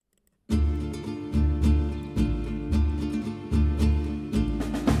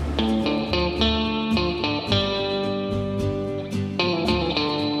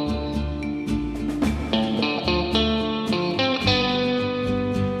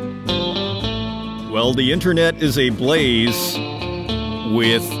Well, the internet is ablaze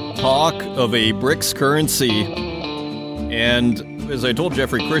with talk of a BRICS currency. And as I told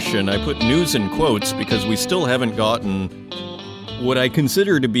Jeffrey Christian, I put news in quotes because we still haven't gotten what I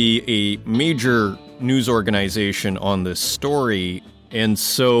consider to be a major news organization on this story. And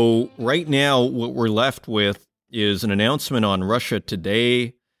so right now, what we're left with is an announcement on Russia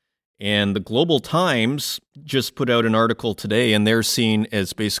Today. And the Global Times just put out an article today, and they're seen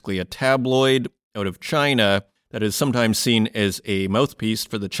as basically a tabloid out of China that is sometimes seen as a mouthpiece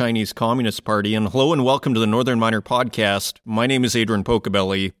for the Chinese Communist Party. And hello and welcome to the Northern Miner Podcast. My name is Adrian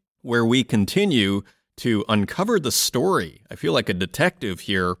Pocabelli, where we continue to uncover the story. I feel like a detective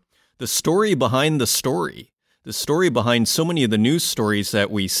here. The story behind the story. The story behind so many of the news stories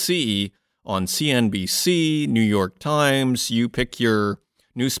that we see on CNBC, New York Times. You pick your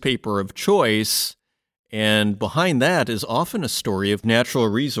newspaper of choice, and behind that is often a story of natural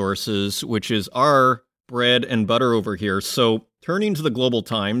resources, which is our bread and butter over here. So turning to the Global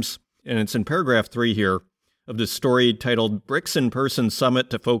Times, and it's in paragraph 3 here of this story titled BRICS in-Person Summit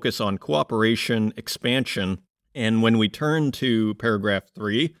to Focus on Cooperation Expansion. And when we turn to paragraph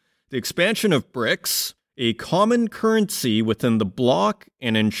 3, the expansion of BRICS, a common currency within the bloc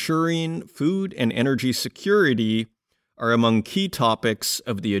and ensuring food and energy security, are among key topics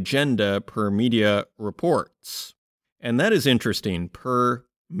of the agenda per media reports. And that is interesting, per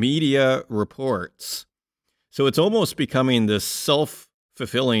media reports. So it's almost becoming this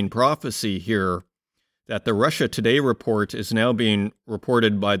self-fulfilling prophecy here that the Russia Today report is now being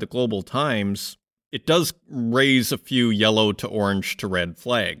reported by the Global Times. It does raise a few yellow to orange to red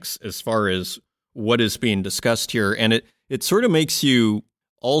flags as far as what is being discussed here. And it sort of makes you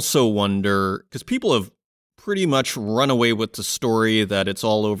also wonder, because people have pretty much run away with the story that it's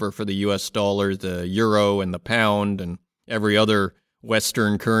all over for the US dollar, the euro, and the pound, and every other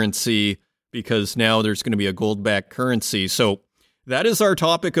Western currency, because now there's going to be a gold-backed currency. So that is our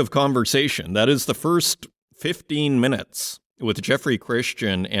topic of conversation. That is the first 15 minutes with Jeffrey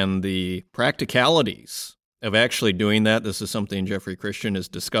Christian and the practicalities of actually doing that. This is something Jeffrey Christian has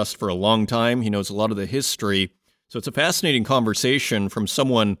discussed for a long time. He knows a lot of the history. So it's a fascinating conversation from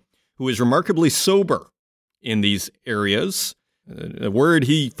someone who is remarkably sober in these areas, a word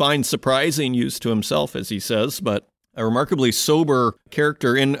he finds surprising used to himself, as he says, but a remarkably sober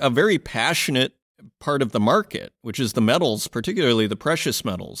character in a very passionate part of the market, which is the metals, particularly the precious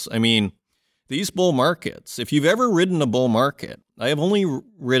metals. I mean, these bull markets, if you've ever ridden a bull market, I have only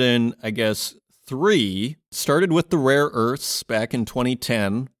ridden, I guess, 3, started with the rare earths back in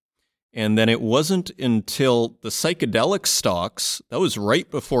 2010, and then it wasn't until the psychedelic stocks, that was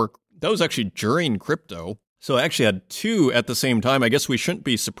actually during crypto. So I actually had 2 at the same time. I guess we shouldn't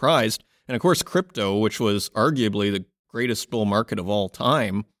be surprised. And of course, crypto, which was arguably the greatest bull market of all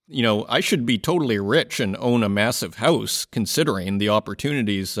time. You know, I should be totally rich and own a massive house considering the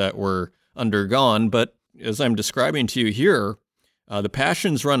opportunities that were undergone. But as I'm describing to you here, the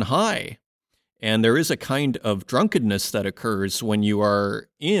passions run high. And there is a kind of drunkenness that occurs when you are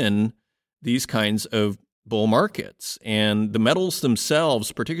in these kinds of bull markets. And the metals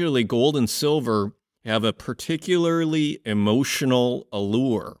themselves, particularly gold and silver, have a particularly emotional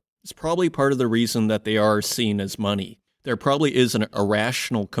allure. It's probably part of the reason that they are seen as money. There probably is an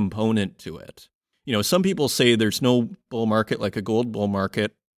irrational component to it. You know, some people say there's no bull market like a gold bull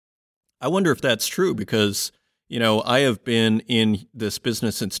market. I wonder if that's true because, you know, I have been in this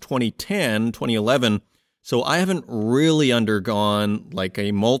business since 2010, 2011, so I haven't really undergone like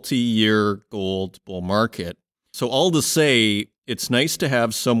a multi-year gold bull market. So all to say, it's nice to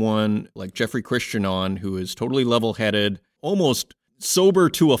have someone like Jeffrey Christian on who is totally level-headed, almost sober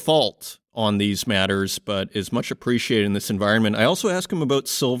to a fault on these matters, but is much appreciated in this environment. I also asked him about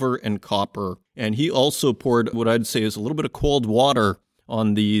silver and copper, and he also poured what I'd say is a little bit of cold water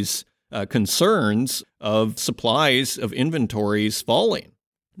on these concerns of supplies of inventories falling.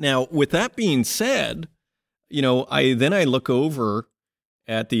 Now, with that being said, you know, I look over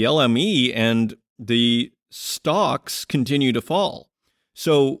at the LME and the stocks continue to fall.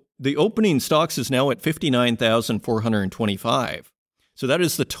 So the opening stocks is now at 59,425. So that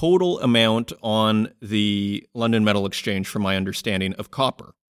is the total amount on the London Metal Exchange, from my understanding, of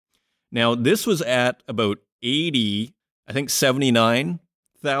copper. Now, this was at about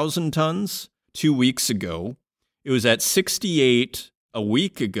 79,000 tons 2 weeks ago. It was at 68 a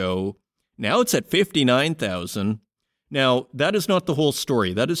week ago. Now it's at 59,000. Now, that is not the whole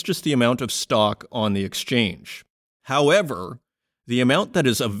story. That is just the amount of stock on the exchange. However, the amount that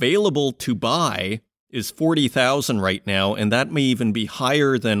is available to buy is 40,000 right now, and that may even be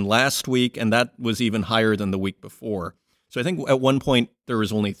higher than last week, and that was even higher than the week before. So I think at one point there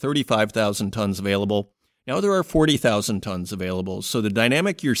was only 35,000 tons available. Now there are 40,000 tons available. So the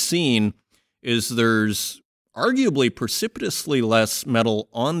dynamic you're seeing is there's arguably precipitously less metal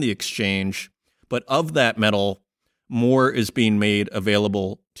on the exchange, but of that metal, more is being made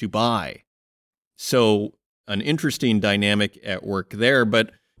available to buy. So an interesting dynamic at work there.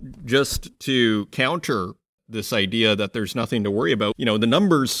 But just to counter this idea that there's nothing to worry about, the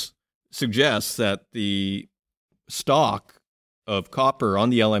numbers suggest that the stock of copper on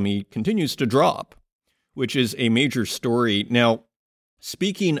the LME continues to drop, which is a major story. Now,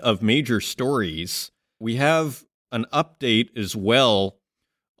 speaking of major stories, we have an update as well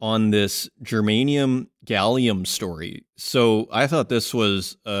on this germanium gallium story. So I thought this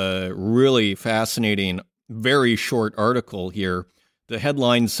was a really fascinating, very short article here. The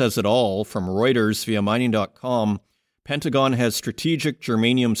headline says it all from Reuters via mining.com. Pentagon has strategic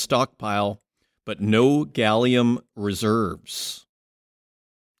germanium stockpile, but no gallium reserves.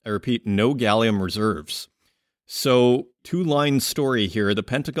 I repeat, no gallium reserves. So, two-line story here. The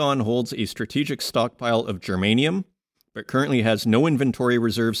Pentagon holds a strategic stockpile of germanium, but currently has no inventory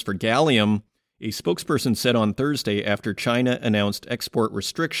reserves for gallium, a spokesperson said on Thursday after China announced export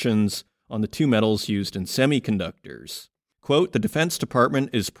restrictions on the two metals used in semiconductors. Quote, the Defense Department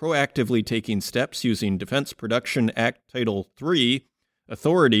is proactively taking steps using Defense Production Act Title III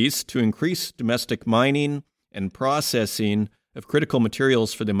authorities to increase domestic mining and processing of critical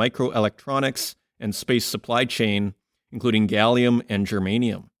materials for the microelectronics and space supply chain, including gallium and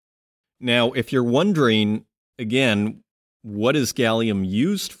germanium. Now, if you're wondering, again, what is gallium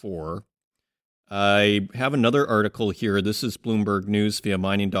used for, I have another article here. This is Bloomberg News via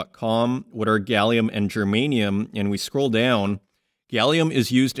mining.com. What are gallium and germanium? And we scroll down. Gallium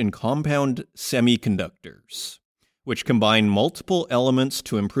is used in compound semiconductors, which combine multiple elements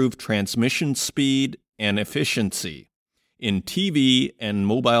to improve transmission speed and efficiency in TV and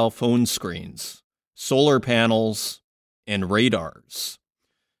mobile phone screens, solar panels, and radars.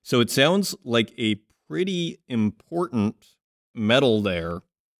 So it sounds like a pretty important metal there.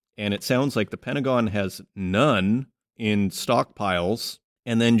 And it sounds like the Pentagon has none in stockpiles.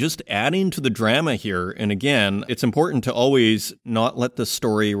 And then just adding to the drama here, and again, it's important to always not let the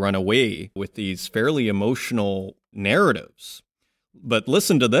story run away with these fairly emotional narratives. But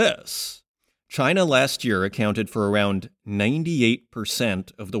listen to this. China last year accounted for around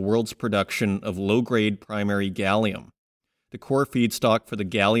 98% of the world's production of low-grade primary gallium, the core feedstock for the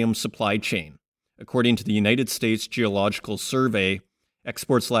gallium supply chain. According to the United States Geological Survey,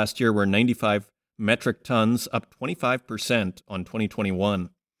 exports last year were 95 metric tons, up 25% on 2021.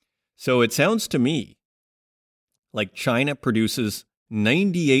 So it sounds to me like China produces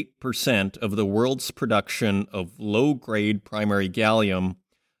 98% of the world's production of low-grade primary gallium,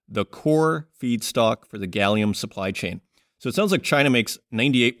 the core feedstock for the gallium supply chain. So it sounds like China makes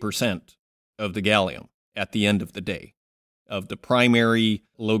 98% of the gallium at the end of the day, of the primary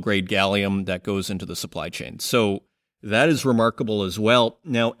low-grade gallium that goes into the supply chain. So that is remarkable as well.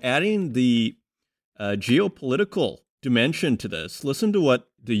 Now, adding the geopolitical dimension to this, listen to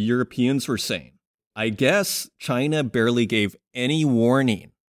what the Europeans were saying. I guess China barely gave any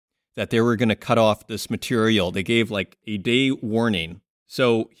warning that they were going to cut off this material. They gave like a day warning.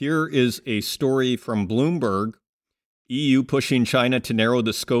 So here is a story from Bloomberg. EU pushing China to narrow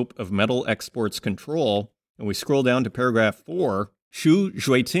the scope of metal exports control. And we scroll down to paragraph 4. Xu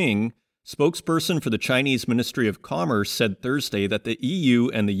Zhuiting, spokesperson for the Chinese Ministry of Commerce, said Thursday that the EU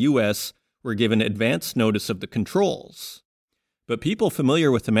and the US were given advance notice of the controls. But people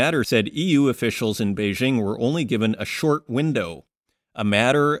familiar with the matter said EU officials in Beijing were only given a short window, a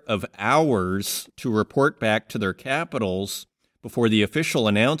matter of hours, to report back to their capitals before the official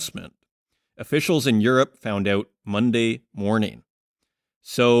announcement. Officials in Europe found out Monday morning.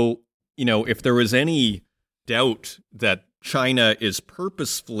 So, if there was any doubt that China is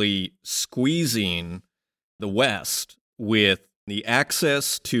purposefully squeezing the West with the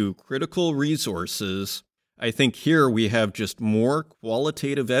access to critical resources, I think here we have just more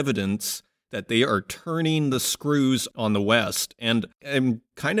qualitative evidence that they are turning the screws on the West. And I'm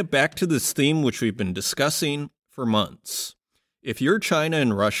kind of back to this theme which we've been discussing for months. If you're China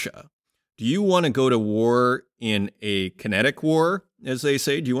and Russia, do you want to go to war in a kinetic war, as they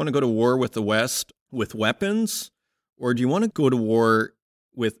say? Do you want to go to war with the West with weapons? Or do you want to go to war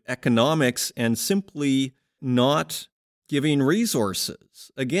with economics and simply not giving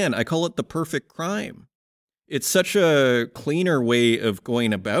resources? Again, I call it the perfect crime. It's such a cleaner way of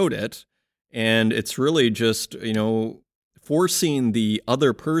going about it. And it's really just, forcing the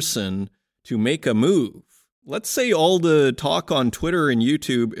other person to make a move. Let's say all the talk on Twitter and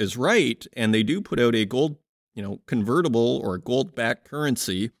YouTube is right, and they do put out a gold convertible or gold-backed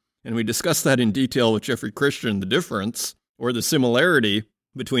currency, and we discussed that in detail with Jeffrey Christian, the difference or the similarity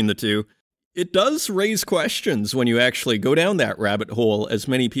between the two, it does raise questions when you actually go down that rabbit hole, as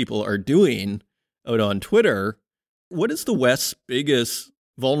many people are doing out on Twitter. What is the West's biggest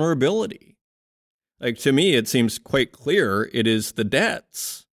vulnerability? Like, to me, it seems quite clear it is the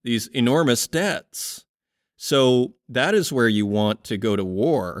debts, these enormous debts. So that is where you want to go to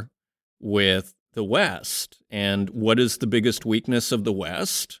war with the West. And what is the biggest weakness of the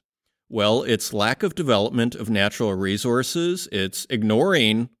West? Well, it's lack of development of natural resources. It's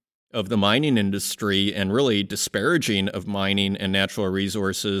ignoring of the mining industry and really disparaging of mining and natural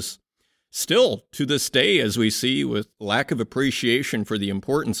resources. Still, to this day, as we see, with lack of appreciation for the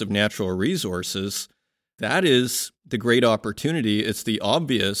importance of natural resources, that is the great opportunity. It's the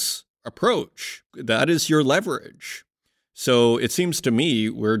obvious approach. That is your leverage. So it seems to me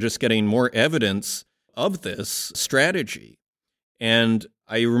we're just getting more evidence of this strategy. And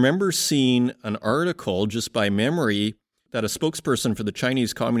I remember seeing an article just by memory that a spokesperson for the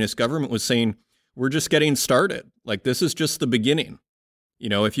Chinese Communist government was saying, we're just getting started. Like, this is just the beginning.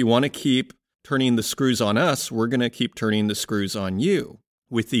 If you want to keep turning the screws on us, we're going to keep turning the screws on you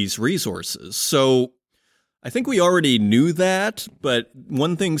with these resources. So I think we already knew that, but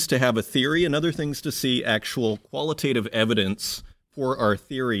one thing's to have a theory, another thing's to see actual qualitative evidence for our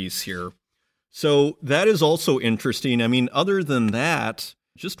theories here. So that is also interesting. I mean, other than that,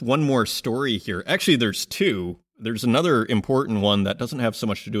 just one more story here. Actually, there's two. There's another important one that doesn't have so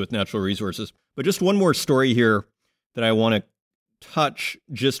much to do with natural resources, but just one more story here that I want to touch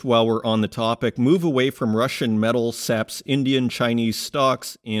just while we're on the topic. Move away from Russian metal saps Indian Chinese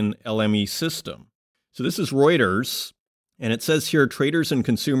stocks in LME system. So this is Reuters, and it says here, traders and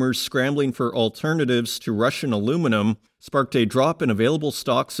consumers scrambling for alternatives to Russian aluminum sparked a drop in available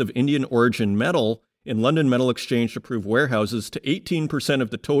stocks of Indian origin metal in London Metal Exchange approved warehouses to 18%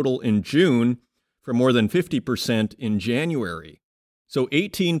 of the total in June, from more than 50% in January. So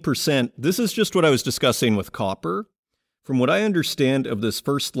 18%, this is just what I was discussing with copper. From what I understand of this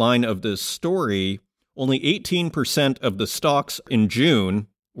first line of this story, only 18% of the stocks in June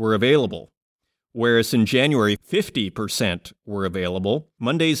were available, whereas in January, 50% were available.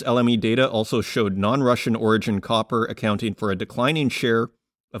 Monday's LME data also showed non-Russian origin copper accounting for a declining share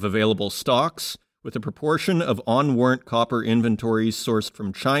of available stocks, with a proportion of on-warrant copper inventories sourced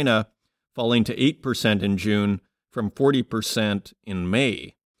from China falling to 8% in June from 40% in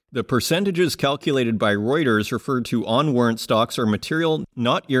May. The percentages calculated by Reuters referred to on-warrant stocks or material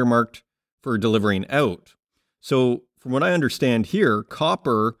not earmarked for delivering out. So from what I understand here,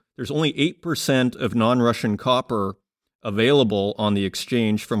 copper, there's only 8% of non-Russian copper available on the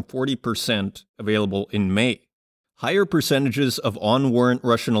exchange from 40% available in May. Higher percentages of on-warrant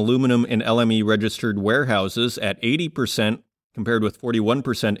Russian aluminum in LME registered warehouses at 80% compared with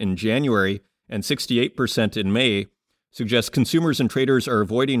 41% in January and 68% in May suggest consumers and traders are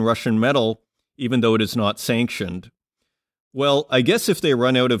avoiding Russian metal even though it is not sanctioned. Well, I guess if they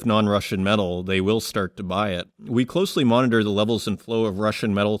run out of non-Russian metal, they will start to buy it. We closely monitor the levels and flow of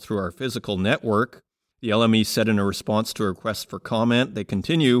Russian metal through our physical network, the LME said in a response to a request for comment. They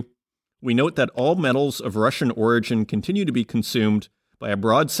continue, we note that all metals of Russian origin continue to be consumed by a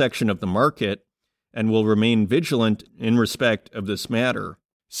broad section of the market and will remain vigilant in respect of this matter.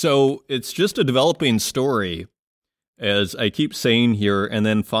 So it's just a developing story, as I keep saying here. And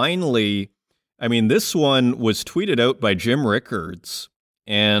then finally, I mean, this one was tweeted out by Jim Rickards,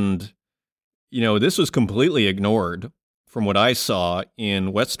 and, this was completely ignored from what I saw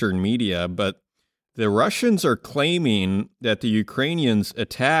in Western media, but the Russians are claiming that the Ukrainians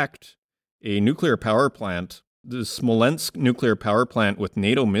attacked a nuclear power plant, the Smolensk nuclear power plant, with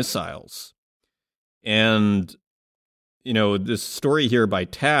NATO missiles. And, this story here by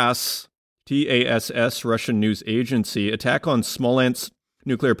TASS, TASS, Russian news agency, attack on Smolensk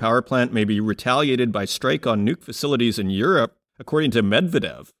nuclear power plant may be retaliated by strike on nuke facilities in Europe, according to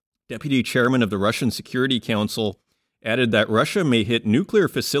Medvedev. Deputy chairman of the Russian Security Council added that Russia may hit nuclear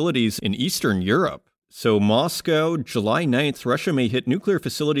facilities in Eastern Europe. So Moscow, July 9th, Russia may hit nuclear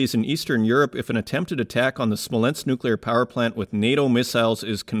facilities in Eastern Europe if an attempted attack on the Smolensk nuclear power plant with NATO missiles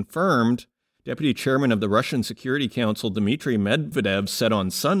is confirmed, Deputy Chairman of the Russian Security Council Dmitry Medvedev said on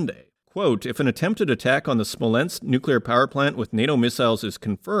Sunday. Quote, if an attempted attack on the Smolensk nuclear power plant with NATO missiles is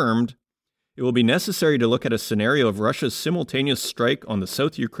confirmed, it will be necessary to look at a scenario of Russia's simultaneous strike on the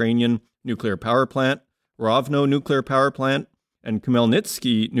South Ukrainian nuclear power plant, Rovno nuclear power plant, and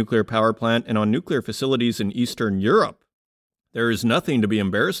Khmelnytsky nuclear power plant, and on nuclear facilities in Eastern Europe. There is nothing to be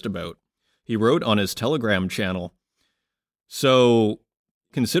embarrassed about, he wrote on his Telegram channel. So,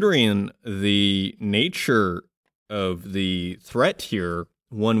 considering the nature of the threat here,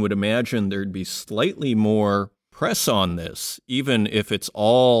 one would imagine there'd be slightly more press on this, even if it's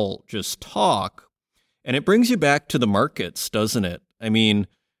all just talk. And it brings you back to the markets, doesn't it? I mean,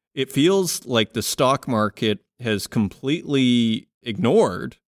 it feels like the stock market has completely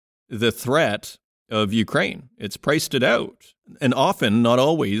ignored the threat of Ukraine. It's priced it out. And often, not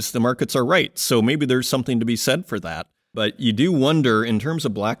always, the markets are right. So maybe there's something to be said for that. But you do wonder, in terms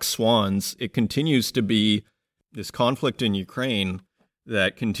of black swans, it continues to be this conflict in Ukraine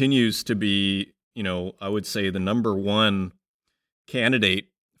that continues to be, I would say the number one candidate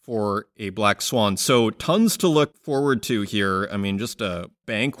for a black swan. So tons to look forward to here. I mean, just a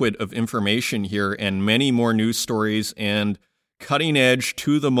banquet of information here and many more news stories and cutting edge,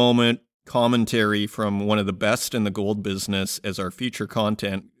 to the moment commentary from one of the best in the gold business as our feature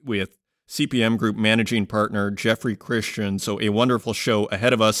content with CPM Group managing partner Jeffrey Christian. So a wonderful show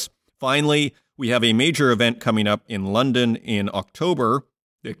ahead of us. Finally, we have a major event coming up in London in October.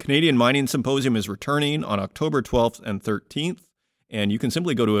 The Canadian Mining Symposium is returning on October 12th and 13th. And you can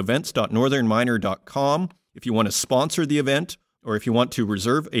simply go to events.northernminer.com if you want to sponsor the event or if you want to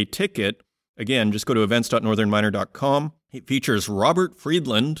reserve a ticket. Again, just go to events.northernminer.com. It features Robert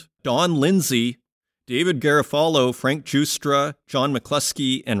Friedland, Don Lindsay, David Garofalo, Frank Giustra, John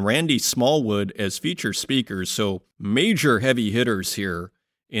McCluskey, and Randy Smallwood as feature speakers. So major heavy hitters here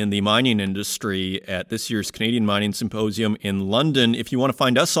in the mining industry at this year's Canadian Mining Symposium in London. If you want to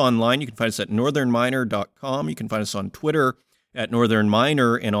find us online, you can find us at northernminer.com. You can find us on Twitter at Northern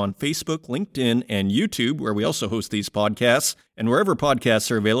Miner and on Facebook, LinkedIn, and YouTube, where we also host these podcasts, and wherever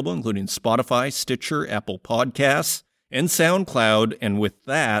podcasts are available, including Spotify, Stitcher, Apple Podcasts, and SoundCloud. And with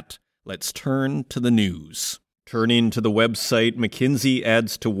that, let's turn to the news. Turning to the website, McKinsey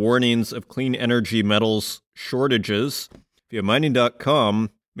adds to warnings of clean energy metals shortages. Via mining.com,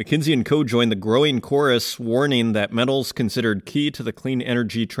 McKinsey & Co. joined the growing chorus warning that metals considered key to the clean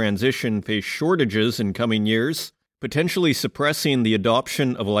energy transition face shortages in coming years, potentially suppressing the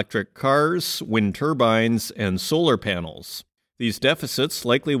adoption of electric cars, wind turbines, and solar panels. These deficits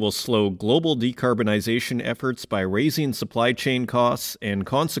likely will slow global decarbonization efforts by raising supply chain costs and,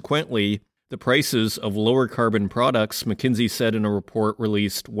 consequently, the prices of lower carbon products, McKinsey said in a report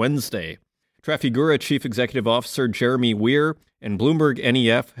released Wednesday. Trafigura Chief Executive Officer Jeremy Weir and Bloomberg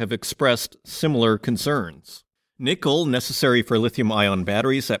NEF have expressed similar concerns. Nickel, necessary for lithium-ion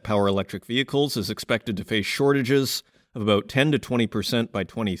batteries that power electric vehicles, is expected to face shortages of about 10 to 20% by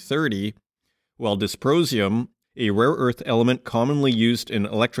 2030, while dysprosium, a rare earth element commonly used in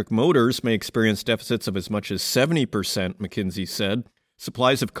electric motors, may experience deficits of as much as 70%, McKinsey said.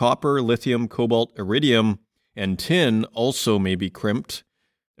 Supplies of copper, lithium, cobalt, iridium, and tin also may be crimped.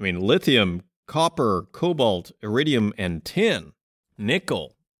 I mean, lithium, copper, cobalt, iridium, and tin.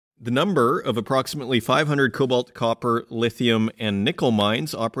 Nickel. The number of approximately 500 cobalt, copper, lithium, and nickel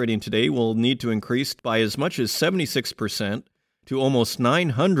mines operating today will need to increase by as much as 76% to almost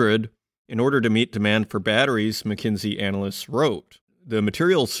 900 in order to meet demand for batteries, McKinsey analysts wrote. The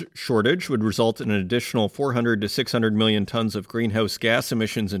materials shortage would result in an additional 400 to 600 million tons of greenhouse gas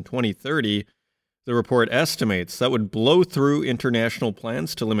emissions in 2030, the report estimates. That would blow through international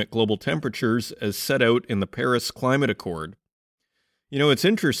plans to limit global temperatures as set out in the Paris Climate Accord. It's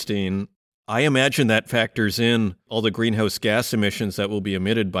interesting. I imagine that factors in all the greenhouse gas emissions that will be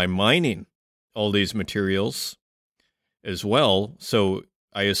emitted by mining all these materials as well. So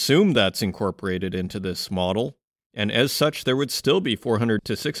I assume that's incorporated into this model. And as such, there would still be 400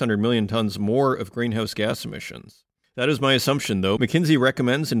 to 600 million tons more of greenhouse gas emissions. That is my assumption, though. McKinsey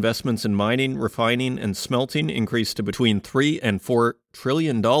recommends investments in mining, refining, and smelting increase to between $3 and $4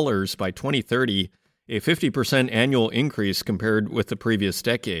 trillion by 2030, a 50% annual increase compared with the previous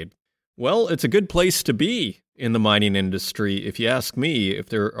decade. Well, it's a good place to be in the mining industry, if you ask me. If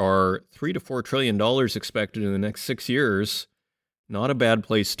there are $3 to $4 trillion expected in the next 6 years, not a bad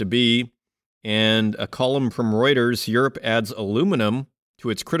place to be. And a column from Reuters, Europe adds aluminum to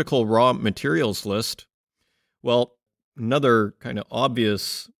its critical raw materials list. Well, another kind of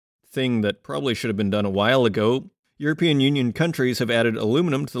obvious thing that probably should have been done a while ago. European Union countries have added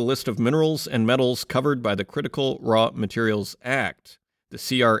aluminum to the list of minerals and metals covered by the Critical Raw Materials Act, the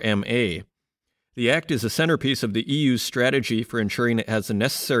CRMA. The act is a centerpiece of the EU's strategy for ensuring it has the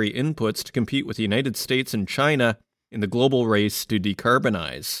necessary inputs to compete with the United States and China in the global race to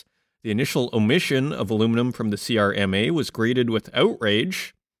decarbonize. The initial omission of aluminum from the CRMA was greeted with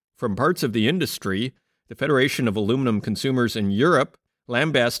outrage from parts of the industry, the Federation of Aluminum Consumers in Europe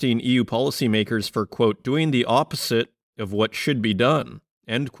lambasting EU policymakers for, quote, doing the opposite of what should be done,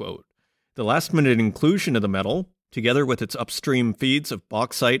 end quote. The last-minute inclusion of the metal, together with its upstream feeds of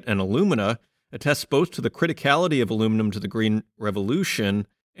bauxite and alumina, attests both to the criticality of aluminum to the green revolution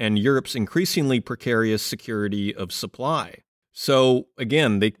and Europe's increasingly precarious security of supply. So,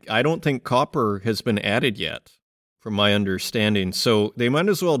 again, I don't think copper has been added yet, from my understanding. So they might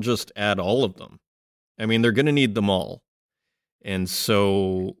as well just add all of them. I mean, they're going to need them all. And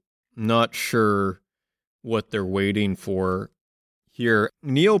so, not sure what they're waiting for here.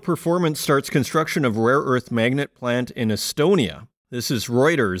 Neo Performance starts construction of rare earth magnet plant in Estonia. This is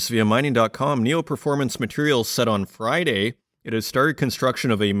Reuters via mining.com. Neo Performance Materials said on Friday it has started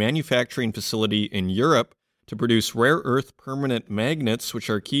construction of a manufacturing facility in Europe to produce rare earth permanent magnets, which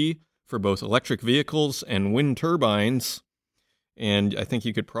are key for both electric vehicles and wind turbines. And I think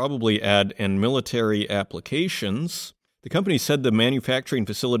you could probably add and military applications. The company said the manufacturing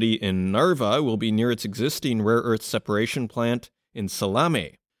facility in Narva will be near its existing rare earth separation plant in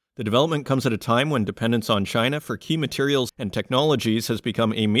Salame. The development comes at a time when dependence on China for key materials and technologies has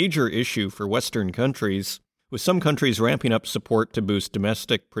become a major issue for Western countries, with some countries ramping up support to boost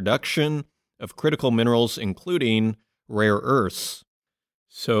domestic production of critical minerals, including rare earths.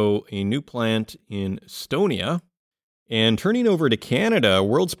 So, a new plant in Estonia. And turning over to Canada,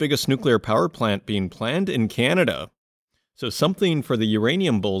 world's biggest nuclear power plant being planned in Canada. So, something for the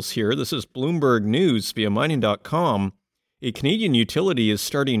uranium bulls here. This is Bloomberg News via mining.com. A Canadian utility is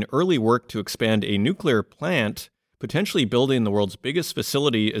starting early work to expand a nuclear plant, potentially building the world's biggest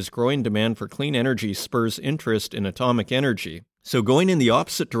facility as growing demand for clean energy spurs interest in atomic energy. So going in the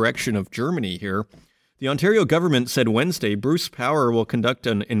opposite direction of Germany here, the Ontario government said Wednesday Bruce Power will conduct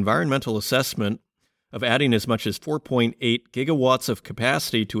an environmental assessment of adding as much as 4.8 gigawatts of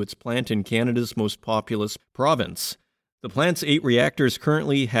capacity to its plant in Canada's most populous province. The plant's 8 reactors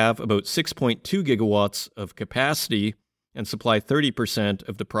currently have about 6.2 gigawatts of capacity and supply 30%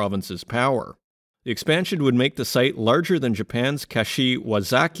 of the province's power. The expansion would make the site larger than Japan's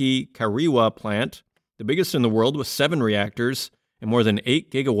Kashiwazaki Kariwa plant, the biggest in the world with 7 reactors and more than 8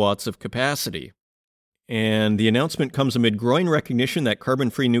 gigawatts of capacity. And the announcement comes amid growing recognition that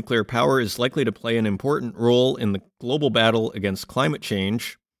carbon-free nuclear power is likely to play an important role in the global battle against climate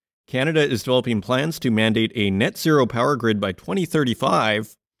change. Canada is developing plans to mandate a net zero power grid by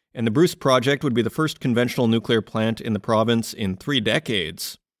 2035, and the Bruce project would be the first conventional nuclear plant in the province in 3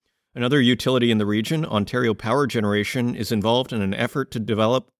 decades. Another utility in the region, Ontario Power Generation, is involved in an effort to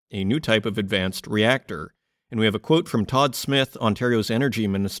develop a new type of advanced reactor. And we have a quote from Todd Smith, Ontario's energy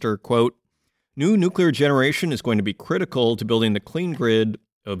minister, quote, "New nuclear generation is going to be critical to building the clean grid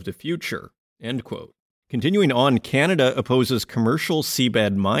of the future," end quote. Continuing on, Canada opposes commercial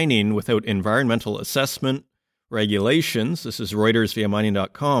seabed mining without environmental assessment regulations. This is Reuters via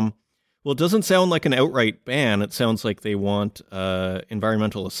mining.com. Well, it doesn't sound like an outright ban. It sounds like they want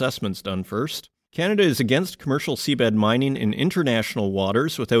environmental assessments done first. Canada is against commercial seabed mining in international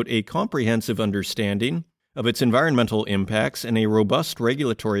waters without a comprehensive understanding of its environmental impacts and a robust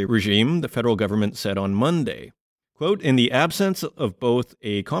regulatory regime, the federal government said on Monday. Quote, "In the absence of both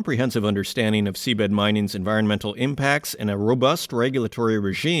a comprehensive understanding of seabed mining's environmental impacts and a robust regulatory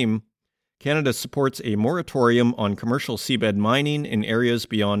regime, Canada supports a moratorium on commercial seabed mining in areas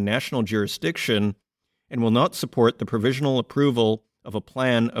beyond national jurisdiction and will not support the provisional approval of a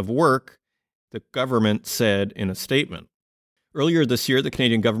plan of work," the government said in a statement. Earlier this year, the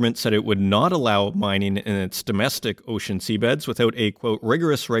Canadian government said it would not allow mining in its domestic ocean seabeds without a, quote,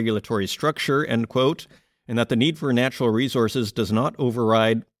 "rigorous regulatory structure," end quote, and that the need for natural resources does not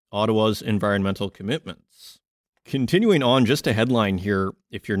override Ottawa's environmental commitments. Continuing on, just a headline here.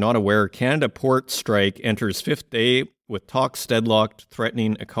 If you're not aware, Canada port strike enters 5th day with talks deadlocked,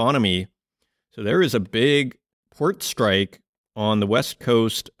 threatening economy. So there is a big port strike on the west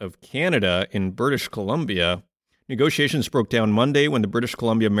coast of Canada in British Columbia. Negotiations broke down Monday when the British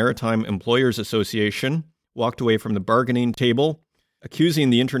Columbia Maritime Employers Association walked away from the bargaining table, accusing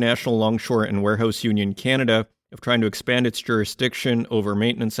the International Longshore and Warehouse Union Canada of trying to expand its jurisdiction over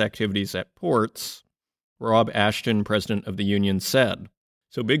maintenance activities at ports. Rob Ashton, president of the union, said.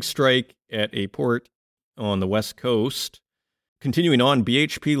 So big strike at a port on the west coast. Continuing on,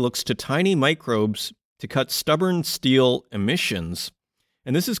 BHP looks to tiny microbes to cut stubborn steel emissions.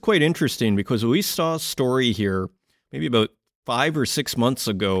 And this is quite interesting because we saw a story here maybe about 5 or 6 months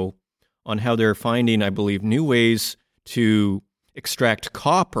ago on how they're finding, I believe, new ways to extract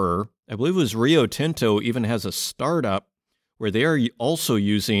copper. I believe it was Rio Tinto even has a startup where they are also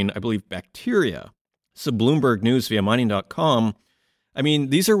using, I believe, bacteria. So Bloomberg News via mining.com. I mean,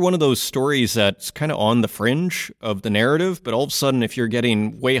 these are one of those stories that's kind of on the fringe of the narrative, but all of a sudden, if you're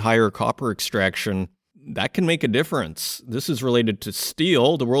getting way higher copper extraction, that can make a difference. This is related to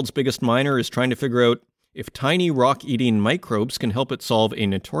steel. The world's biggest miner is trying to figure out if tiny rock-eating microbes can help it solve a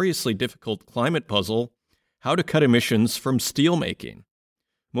notoriously difficult climate puzzle, how to cut emissions from steelmaking.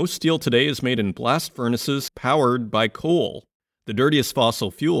 Most steel today is made in blast furnaces powered by coal, the dirtiest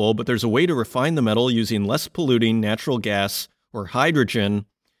fossil fuel, but there's a way to refine the metal using less polluting natural gas or hydrogen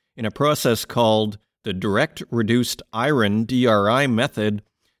in a process called the direct reduced iron DRI method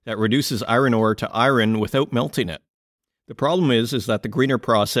that reduces iron ore to iron without melting it. The problem is that the greener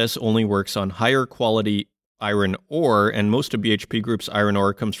process only works on higher quality iron ore, and most of BHP Group's iron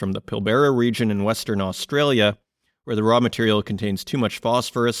ore comes from the Pilbara region in Western Australia, where the raw material contains too much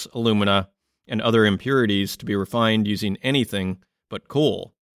phosphorus, alumina, and other impurities to be refined using anything but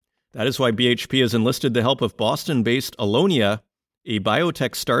coal. That is why BHP has enlisted the help of Boston-based Alonia, a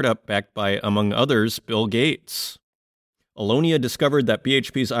biotech startup backed by, among others, Bill Gates. Alonia discovered that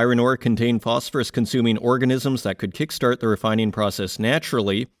BHP's iron ore contained phosphorus-consuming organisms that could kickstart the refining process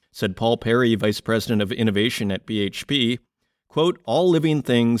naturally, said Paul Perry, Vice President of Innovation at BHP. Quote, all living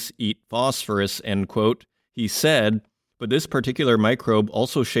things eat phosphorus, end quote, he said, but this particular microbe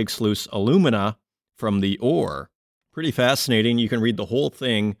also shakes loose alumina from the ore. Pretty fascinating. You can read the whole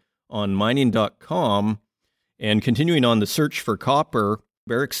thing on mining.com. And continuing on the search for copper,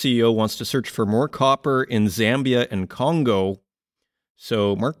 Barrick CEO wants to search for more copper in Zambia and Congo.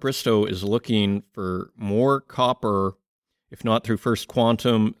 So Mark Bristow is looking for more copper, if not through First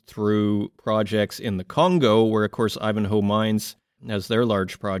Quantum, through projects in the Congo, where, of course, Ivanhoe Mines has their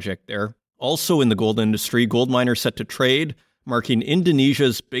large project there. Also in the gold industry, gold miners set to trade, marking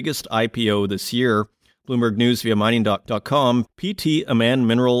Indonesia's biggest IPO this year. Bloomberg News via mining.com, PT Aman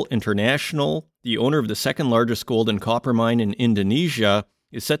Mineral International, the owner of the second largest gold and copper mine in Indonesia,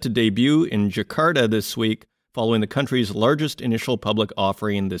 is set to debut in Jakarta this week, following the country's largest initial public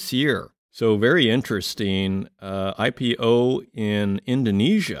offering this year. So very interesting. IPO in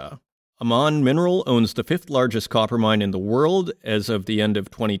Indonesia. Aman Mineral owns the fifth largest copper mine in the world as of the end of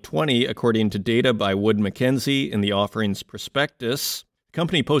 2020, according to data by Wood Mackenzie in the offering's prospectus. The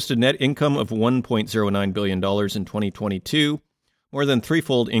company posted net income of $1.09 billion in 2022, more than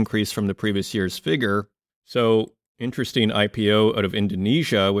threefold increase from the previous year's figure. So, interesting IPO out of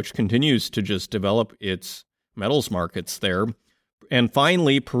Indonesia, which continues to just develop its metals markets there. And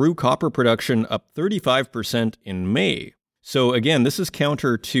finally, Peru copper production up 35% in May. So again, this is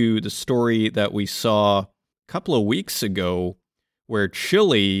counter to the story that we saw a couple of weeks ago, where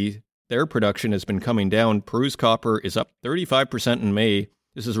Chile, their production has been coming down. Peru's copper is up 35% in May.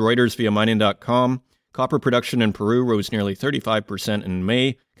 This is Reuters via mining.com. Copper production in Peru rose nearly 35% in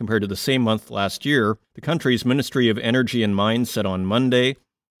May compared to the same month last year, the country's Ministry of Energy and Mines said on Monday,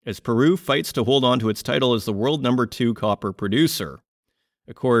 as Peru fights to hold on to its title as the world number 2 copper producer.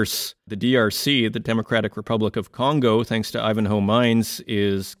 Of course, the DRC, the Democratic Republic of Congo, thanks to Ivanhoe Mines,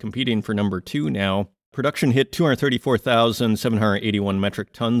 is competing for number 2 now. Production hit 234,781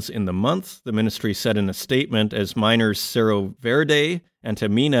 metric tons in the month, the ministry said in a statement, as miners Cerro Verde,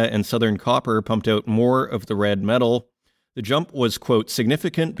 Antamina, and Southern Copper pumped out more of the red metal. The jump was, quote,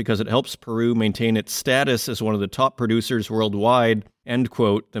 significant because it helps Peru maintain its status as one of the top producers worldwide, end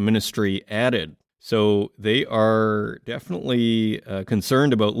quote, the ministry added. So they are definitely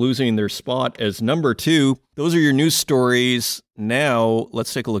concerned about losing their spot as number 2. Those are your news stories. Now,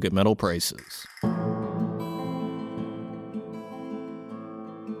 let's take a look at metal prices.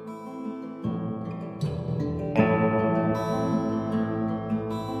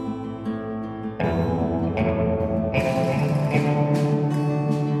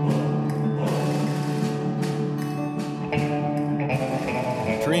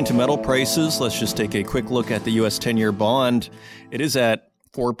 Turning to metal prices, let's just take a quick look at the U.S. 10-year bond. It is at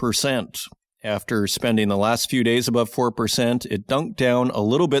 4%. After spending the last few days above 4%, it dunked down a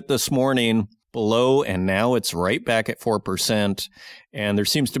little bit this morning below, and now it's right back at 4%. And there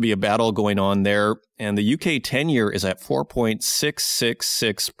seems to be a battle going on there. And the UK 10-year is at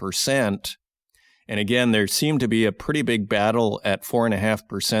 4.666%. And again, there seemed to be a pretty big battle at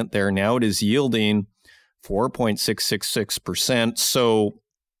 4.5% there. Now it is yielding 4.666%. So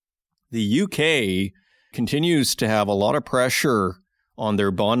the UK continues to have a lot of pressure on their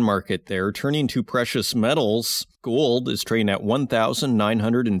bond market there. Turning to precious metals, gold is trading at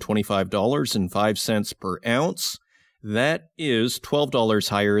 $1,925.05 per ounce. That is $12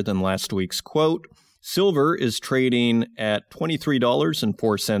 higher than last week's quote. Silver is trading at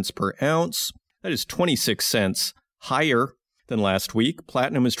 $23.04 per ounce. That is 26 cents higher than last week.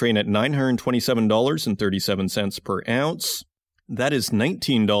 Platinum is trading at $927.37 per ounce. That is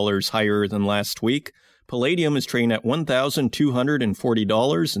 $19 higher than last week. Palladium is trading at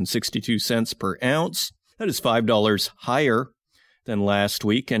 $1,240.62 per ounce. That is $5 higher than last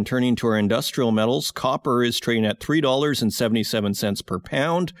week. And turning to our industrial metals, copper is trading at $3.77 per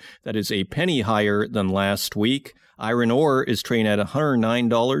pound. That is a penny higher than last week. Iron ore is trading at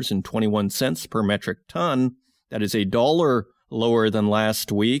 $109.21 per metric ton. That is a dollar lower than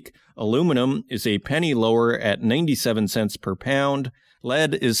last week. Aluminum is a penny lower at 97 cents per pound.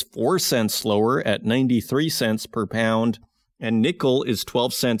 Lead is 4 cents lower at 93 cents per pound. And nickel is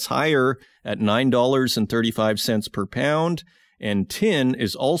 12 cents higher at $9.35 per pound. And tin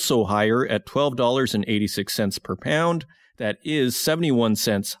is also higher at $12.86 per pound. That is 71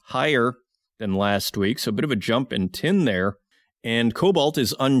 cents higher than last week. So a bit of a jump in tin there. And cobalt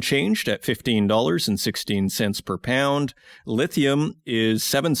is unchanged at $15.16 per pound. Lithium is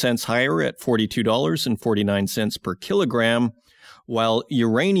 7 cents higher at $42.49 per kilogram, while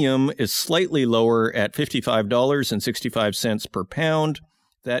uranium is slightly lower at $55.65 per pound.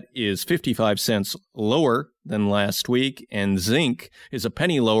 That is 55 cents lower than last week. And zinc is a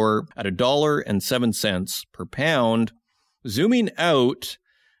penny lower at $1.07 per pound. Zooming out,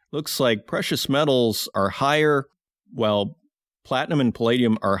 looks like precious metals are higher, while platinum and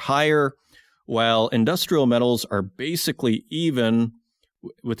palladium are higher, while industrial metals are basically even,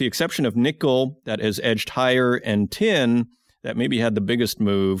 with the exception of nickel that has edged higher, and tin that maybe had the biggest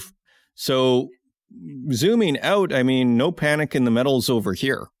move. So zooming out, I mean, no panic in the metals over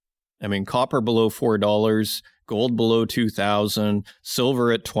here. I mean, copper below $4, gold below $2,000,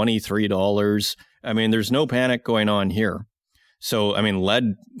 silver at $23. I mean, there's no panic going on here. So, I mean,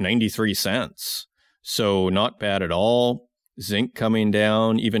 lead 93 cents. So not bad at all. Zinc coming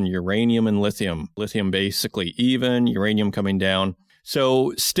down, even uranium and lithium. Lithium basically even, uranium coming down.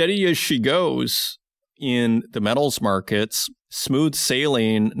 So steady as she goes in the metals markets, smooth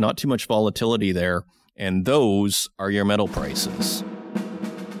sailing, not too much volatility there. And those are your metal prices.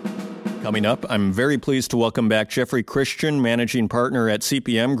 Coming up, I'm very pleased to welcome back Jeffrey Christian, managing partner at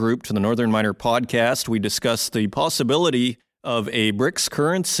CPM Group, to the Northern Miner podcast. We discuss the possibility of a BRICS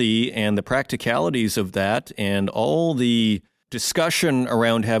currency and the practicalities of that, and all the discussion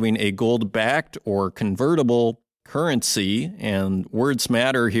around having a gold-backed or convertible currency, and words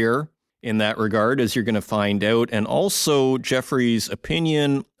matter here in that regard, as you're going to find out, and also Jeffrey's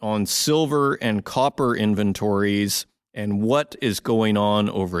opinion on silver and copper inventories and what is going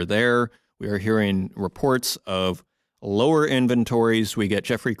on over there. We are hearing reports of lower inventories. We get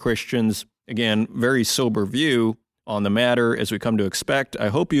Jeffrey Christian's, again, very sober view on the matter, as we come to expect. I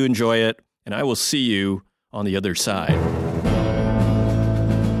hope you enjoy it, and I will see you on the other side.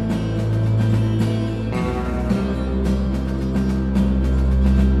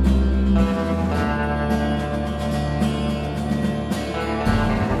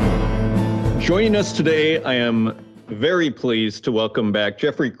 Joining us today, I am very pleased to welcome back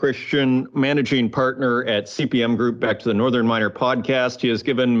Jeffrey Christian, managing partner at CPM Group, back to the Northern Miner podcast. He has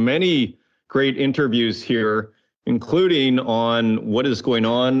given many great interviews here, including on what is going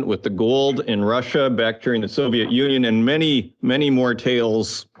on with the gold in Russia back during the Soviet Union, and many, many more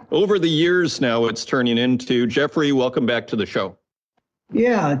tales over the years now it's turning into. Jeffrey, welcome back to the show.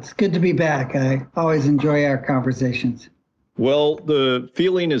 Yeah, it's good to be back. I always enjoy our conversations. Well, the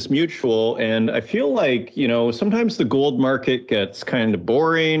feeling is mutual, and I feel like, sometimes the gold market gets kind of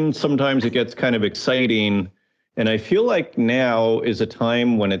boring, sometimes it gets kind of exciting, and I feel like now is a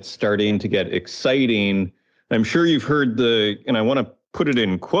time when it's starting to get exciting. I'm sure you've heard and I want to put it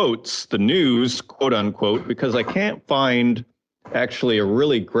in quotes, the news, quote unquote, because I can't find actually a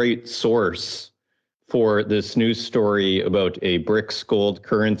really great source for this news story about a BRICS gold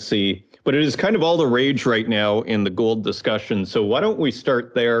currency. But it is kind of all the rage right now in the gold discussion. So why don't we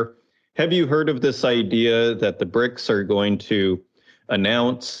start there? Have you heard of this idea that the BRICS are going to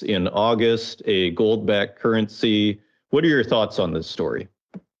announce in August a gold-backed currency? What are your thoughts on this story?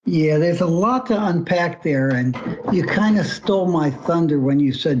 Yeah, there's a lot to unpack there. And you kind of stole my thunder when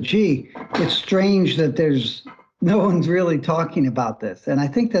you said, gee, it's strange that no one's really talking about this. And I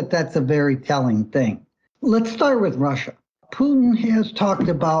think that that's a very telling thing. Let's start with Russia. Putin has talked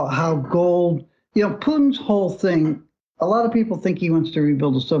about how gold, Putin's whole thing, a lot of people think he wants to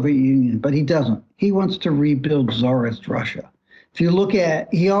rebuild the Soviet Union, but he doesn't. He wants to rebuild Tsarist Russia. If you look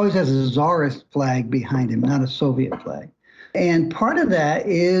at, he always has a Tsarist flag behind him, not a Soviet flag. And part of that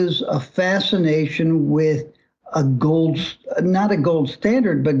is a fascination with a gold, not a gold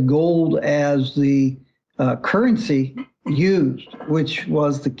standard, but gold as the currency used, which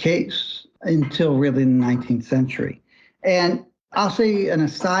was the case until really the 19th century. And I'll say an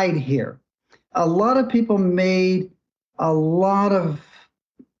aside here. A lot of people made a lot of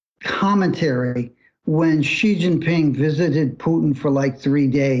commentary when Xi Jinping visited Putin for like 3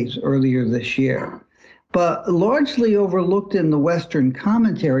 days earlier this year. But largely overlooked in the Western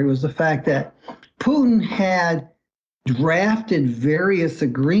commentary was the fact that Putin had drafted various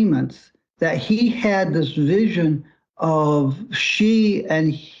agreements, that he had this vision of she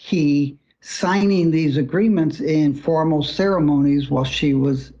and he signing these agreements in formal ceremonies while she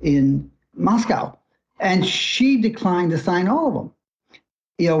was in Moscow. And she declined to sign all of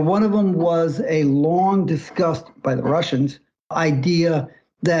them. One of them was a long discussed by the Russians idea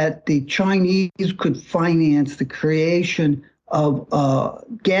that the Chinese could finance the creation of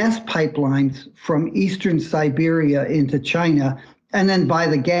gas pipelines from eastern Siberia into China and then buy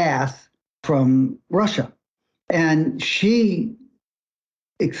the gas from Russia. And she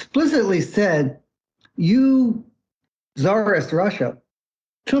explicitly said, you, Tsarist Russia,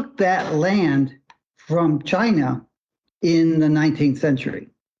 took that land from China in the 19th century.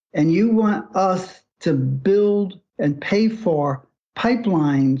 And you want us to build and pay for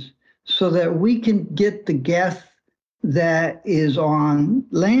pipelines so that we can get the gas that is on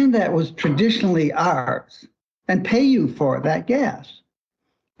land that was traditionally ours and pay you for that gas.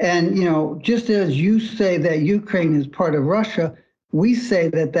 And, just as you say that Ukraine is part of Russia, we say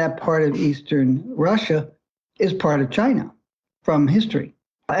that that part of Eastern Russia is part of China from history.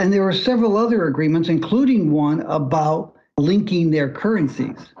 And there were several other agreements, including one about linking their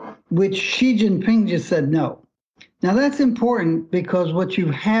currencies, which Xi Jinping just said no. Now, that's important because what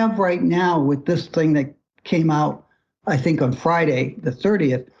you have right now with this thing that came out, I think, on Friday, the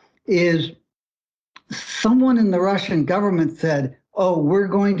 30th, is someone in the Russian government said, oh, we're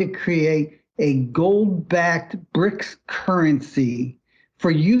going to create a gold-backed BRICS currency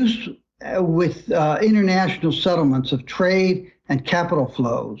for use with international settlements of trade and capital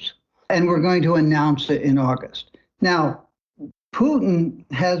flows. And we're going to announce it in August. Now,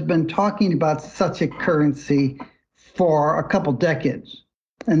 Putin has been talking about such a currency for a couple decades,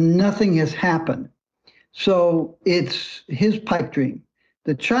 and nothing has happened. So it's his pipe dream.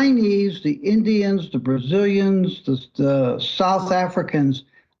 The Chinese, the Indians, the Brazilians, the South Africans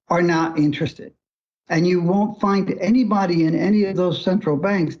are not interested. And you won't find anybody in any of those central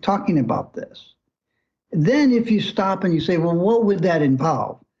banks talking about this. Then if you stop and you say, well, what would that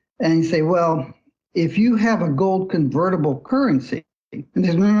involve? And you say, well, if you have a gold convertible currency, and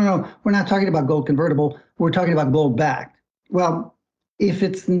there's no, we're not talking about gold convertible, we're talking about gold backed. Well, if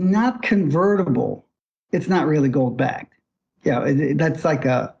it's not convertible, it's not really gold backed. That's like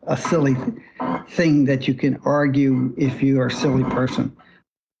a silly thing that you can argue if you are a silly person.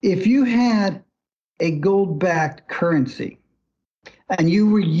 If you had a gold backed currency and you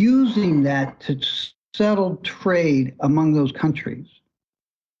were using that to settle trade among those countries,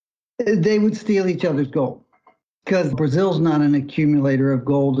 they would steal each other's gold, because Brazil's not an accumulator of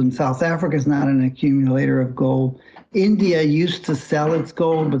gold and South Africa's not an accumulator of gold. India used to sell its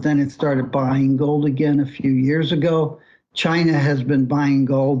gold, but then it started buying gold again a few years ago. China has been buying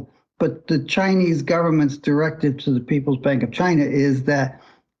gold, but the Chinese government's directive to the People's Bank of China is that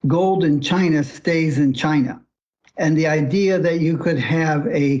gold in China stays in China. And the idea that you could have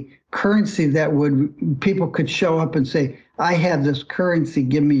a currency that people could show up and say, I have this currency,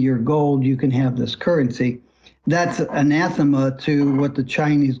 give me your gold, you can have this currency. That's anathema to what the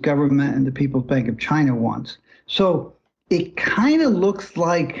Chinese government and the People's Bank of China wants. So it kind of looks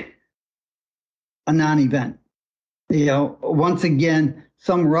like a non-event. Once again,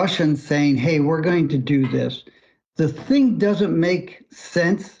 some Russians saying, hey, we're going to do this. The thing doesn't make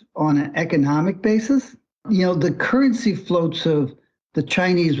sense on an economic basis. The currency floats of the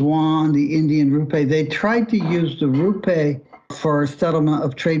Chinese yuan, the Indian rupee, they tried to use the rupee for settlement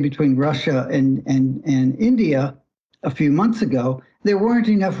of trade between Russia and India a few months ago. There weren't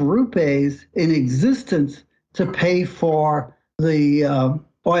enough rupees in existence to pay for the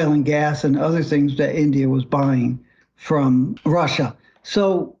oil and gas and other things that India was buying from Russia.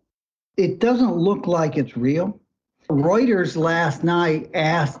 So it doesn't look like it's real. Reuters last night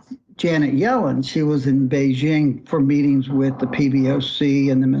asked Janet Yellen, she was in Beijing for meetings with the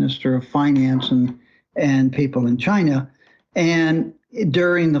PBOC and the Minister of Finance and people in China. And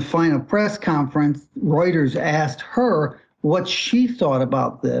during the final press conference, Reuters asked her what she thought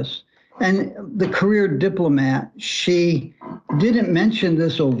about this. And the career diplomat, she didn't mention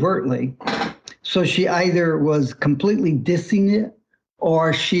this overtly. So she either was completely dissing it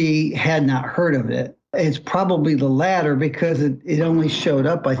or she had not heard of it. It's probably the latter because it only showed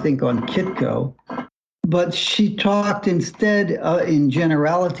up, I think, on Kitco. But she talked instead in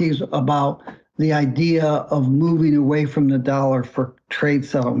generalities about the idea of moving away from the dollar for trade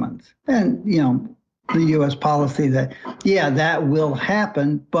settlements. And, the U.S. policy that, that will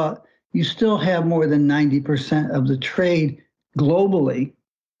happen, but you still have more than 90% of the trade globally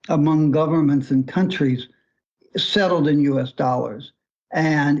among governments and countries settled in US dollars.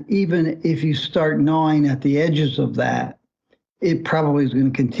 And even if you start gnawing at the edges of that, it probably is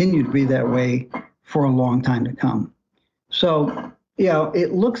going to continue to be that way for a long time to come. So,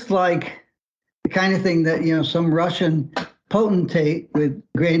 it looks like the kind of thing that, some Russian potentate with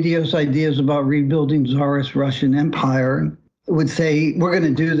grandiose ideas about rebuilding Tsarist Russian Empire would say, we're going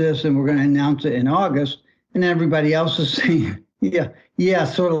to do this and we're going to announce it in August. And everybody else is saying, yeah,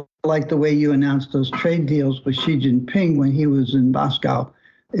 sort of like the way you announced those trade deals with Xi Jinping when he was in Moscow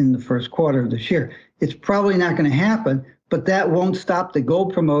in the first quarter of this year. It's probably not going to happen, but that won't stop the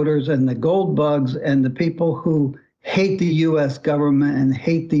gold promoters and the gold bugs and the people who hate the U.S. government and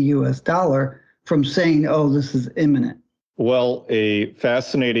hate the U.S. dollar from saying, oh, this is imminent. Well, a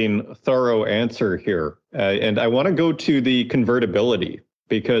fascinating, thorough answer here. And I want to go to the convertibility,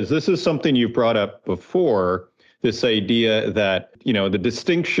 because this is something you've brought up before, this idea that, the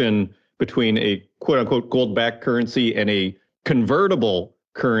distinction between a quote unquote gold-backed currency and a convertible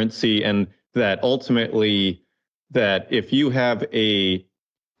currency, and that ultimately that if you have a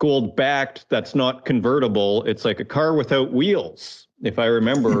gold-backed that's not convertible, it's like a car without wheels, if I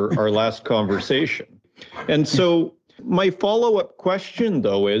remember our last conversation. And so my follow-up question,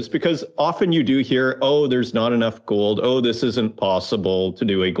 though, is because often you do hear, oh, there's not enough gold. Oh, this isn't possible to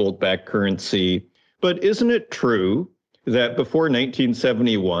do a gold-backed currency. But isn't it true that before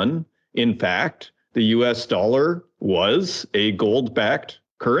 1971, in fact, the US dollar was a gold-backed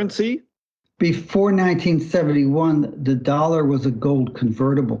currency? Before 1971, the dollar was a gold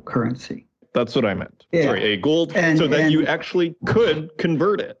convertible currency. That's what I meant. Yeah. Sorry, a gold, so that you actually could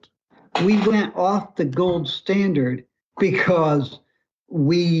convert it. We went off the gold standard because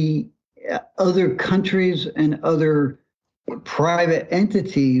other countries and other private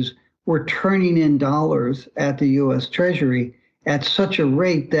entities were turning in dollars at the U.S. Treasury at such a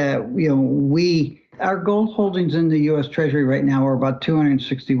rate that, our gold holdings in the U.S. Treasury right now are about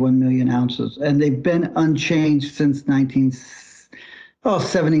 261 million ounces, and they've been unchanged since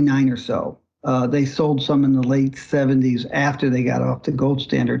 1979 or so. They sold some in the late 70s after they got off the gold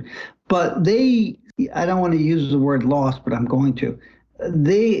standard. But I don't want to use the word lost, but I'm going to.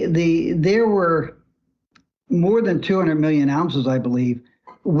 There were more than 200 million ounces, I believe,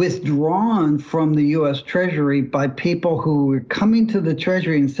 withdrawn from the U.S. Treasury by people who were coming to the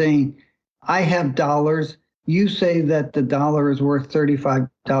Treasury and saying, I have dollars. You say that the dollar is worth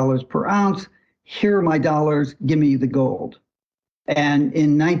 $35 per ounce. Here are my dollars. Give me the gold. And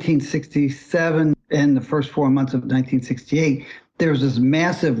in 1967 and the first 4 months of 1968, there was this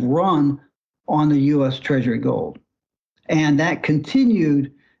massive run on the U.S. Treasury gold. And that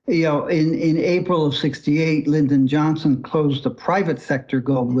continued, in April of 68, Lyndon Johnson closed the private sector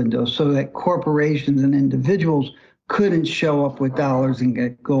gold window so that corporations and individuals couldn't show up with dollars and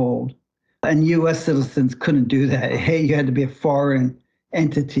get gold. And U.S. citizens couldn't do that. Hey, you had to be a foreign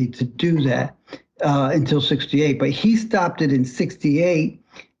entity to do that until 68. But he stopped it in 68,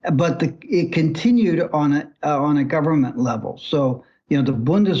 but it continued on a government level. So, the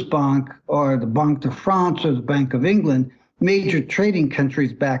Bundesbank or the Banque de France or the Bank of England, major trading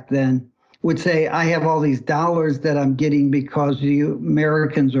countries back then, would say, I have all these dollars that I'm getting because you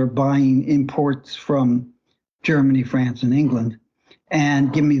Americans are buying imports from Germany, France, and England,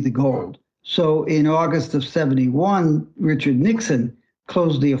 and give me the gold. So in August of 71, Richard Nixon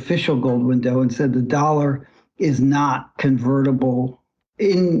closed the official gold window and said the dollar is not convertible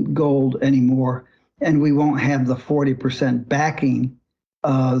in gold anymore, and we won't have the 40% backing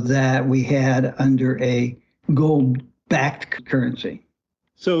that we had under a gold-backed currency.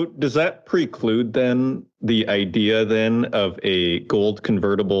 So does that preclude then the idea then of a gold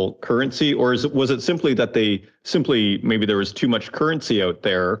convertible currency, or was it simply that maybe there was too much currency out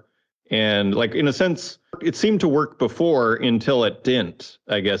there? And like, in a sense, it seemed to work before until it didn't,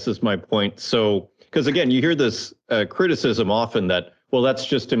 I guess is my point. So, because again, you hear this criticism often that, well, that's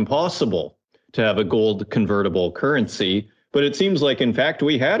just impossible to have a gold convertible currency. But it seems like, in fact,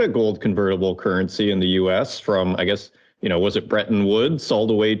 we had a gold convertible currency in the US from, I guess, was it Bretton Woods all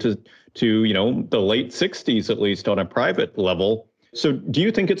the way to the late 60s, at least on a private level. So do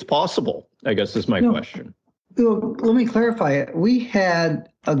you think it's possible, I guess is my question. Well, let me clarify it. We had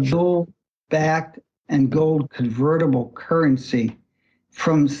a gold-backed and gold convertible currency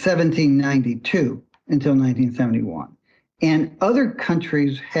from 1792 until 1971. And other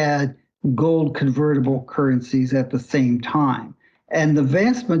countries had gold convertible currencies at the same time. And the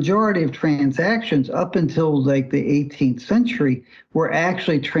vast majority of transactions up until like the 18th century were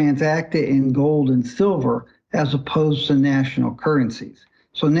actually transacted in gold and silver as opposed to national currencies.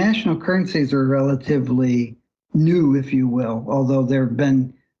 So national currencies are relatively new, if you will, although there have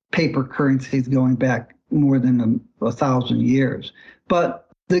been paper currencies going back more than 1,000 years. But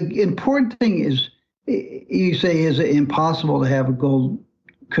the important thing is, you say, is it impossible to have a gold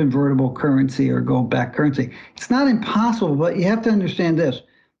convertible currency or gold-backed currency? It's not impossible, but you have to understand this.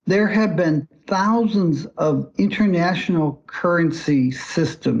 There have been thousands of international currency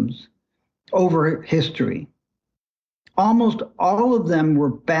systems over history. Almost all of them were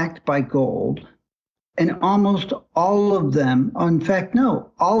backed by gold, and almost all of them, in fact,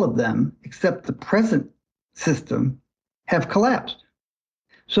 no, all of them, except the present system, have collapsed.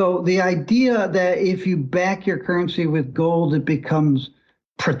 So the idea that if you back your currency with gold, it becomes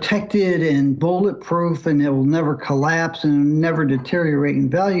protected and bulletproof and it will never collapse and never deteriorate in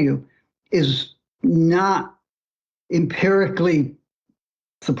value is not empirically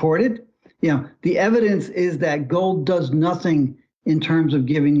supported. The evidence is that gold does nothing in terms of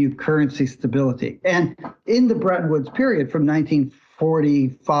giving you currency stability. And in the Bretton Woods period from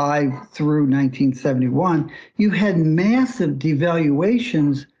 1945 through 1971, you had massive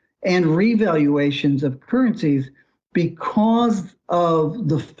devaluations and revaluations of currencies because of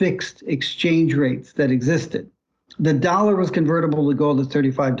the fixed exchange rates that existed. The dollar was convertible to gold at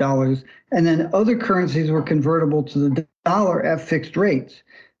 $35, and then other currencies were convertible to the dollar at fixed rates.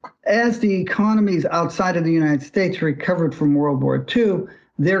 As the economies outside of the United States recovered from World War II,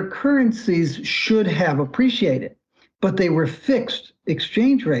 their currencies should have appreciated, but they were fixed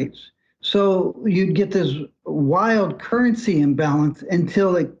exchange rates. So you'd get this wild currency imbalance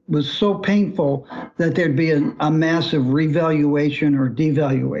until it was so painful that there'd be a massive revaluation or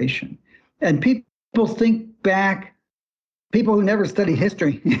devaluation. And people think back, people who never study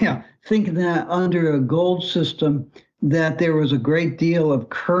history, think that under a gold system, that there was a great deal of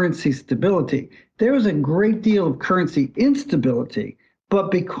currency stability. There was a great deal of currency instability,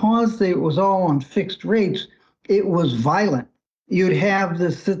 but because it was all on fixed rates, it was violent. You'd have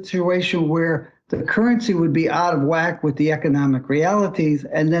this situation where the currency would be out of whack with the economic realities,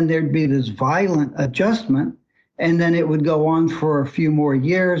 and then there'd be this violent adjustment, and then it would go on for a few more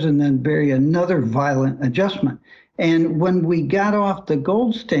years and then be another violent adjustment. And when we got off the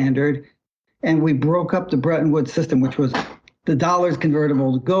gold standard, and we broke up the Bretton Woods system, which was the dollar's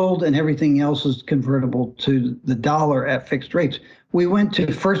convertible to gold and everything else is convertible to the dollar at fixed rates. We went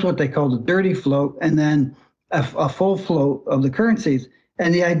to first what they called a dirty float and then a full float of the currencies.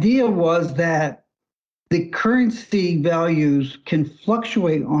 And the idea was that the currency values can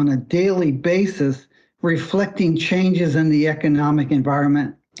fluctuate on a daily basis, reflecting changes in the economic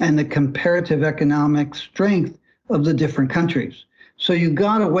environment and the comparative economic strength of the different countries. So you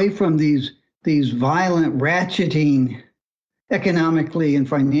got away from these violent ratcheting, economically and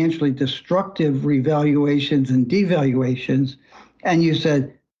financially destructive revaluations and devaluations. And you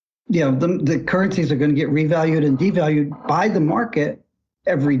said, the currencies are going to get revalued and devalued by the market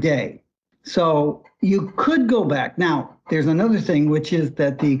every day. So you could go back. Now, there's another thing, which is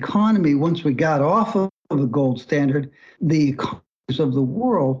that the economy, once we got off of a gold standard, the economies of the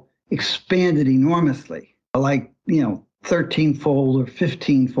world expanded enormously, like, 13-fold or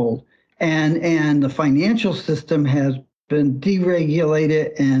 15-fold. And the financial system has been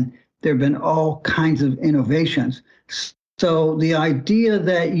deregulated and there have been all kinds of innovations. So the idea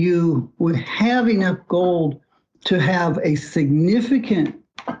that you would have enough gold to have a significant,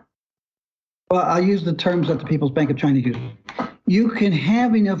 well, I'll use the terms that the People's Bank of China uses. You can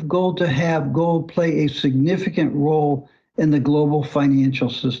have enough gold to have gold play a significant role in the global financial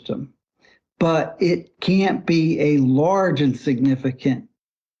system, but it can't be a large and significant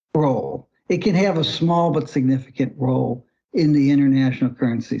role. It can have a small but significant role in the international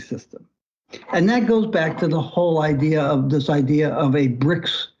currency system. And that goes back to the whole idea of a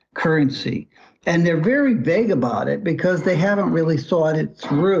BRICS currency. And they're very vague about it because they haven't really thought it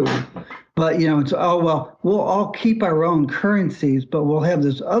through. But, it's, we'll all keep our own currencies, but we'll have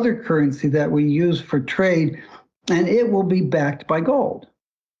this other currency that we use for trade, and it will be backed by gold.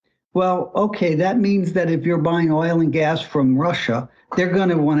 Well, okay, that means that if you're buying oil and gas from Russia, they're going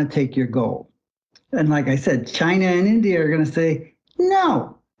to want to take your gold. And like I said, China and India are going to say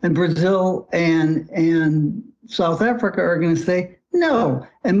no. And Brazil and South Africa are going to say no.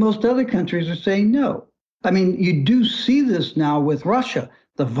 And most other countries are saying no. I mean, you do see this now with Russia.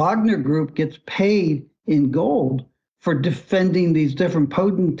 The Wagner Group gets paid in gold for defending these different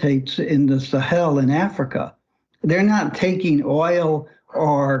potentates in the Sahel in Africa. They're not taking oil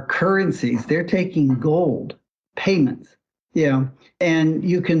or currencies. They're taking gold payments. And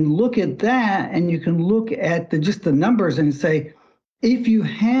you can look at that and you can look at just the numbers and say, if you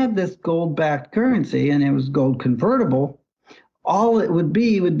had this gold-backed currency and it was gold convertible, all it would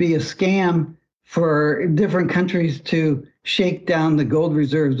be a scam for different countries to shake down the gold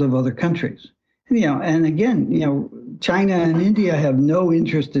reserves of other countries. And again, China and India have no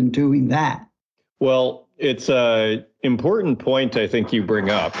interest in doing that. Well, it's an important point I think you bring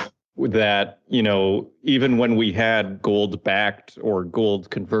up that, even when we had gold-backed or gold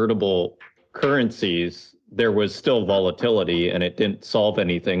convertible currencies, there was still volatility and it didn't solve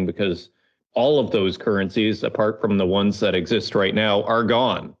anything because all of those currencies, apart from the ones that exist right now, are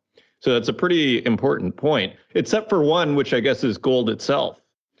gone. So that's a pretty important point, except for one, which I guess is gold itself,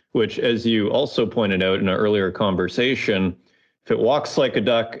 which, as you also pointed out in an earlier conversation, if it walks like a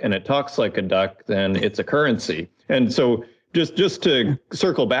duck and it talks like a duck, then it's a currency. And so just to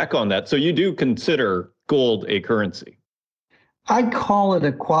circle back on that, so you do consider gold a currency? I'd call it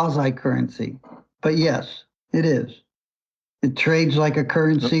a quasi-currency, but yes, it is. It trades like a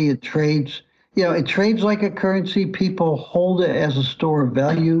currency. It trades like a currency. People hold it as a store of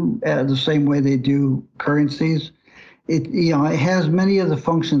value the same way they do currencies. It has many of the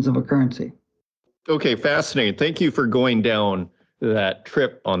functions of a currency. Okay, fascinating. Thank you for going down that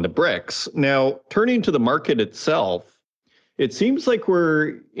trip on the BRICS. Now, turning to the market itself, it seems like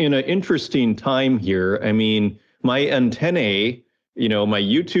we're in an interesting time here. I mean, my antennae, my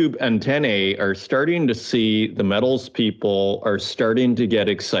YouTube antennae are starting to see the metals people are starting to get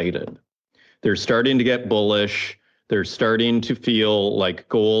excited. They're starting to get bullish. They're starting to feel like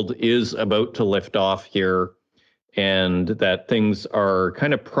gold is about to lift off here and that things are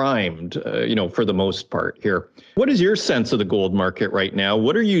kind of primed, for the most part here. What is your sense of the gold market right now?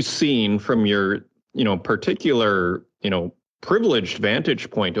 What are you seeing from your, particular, privileged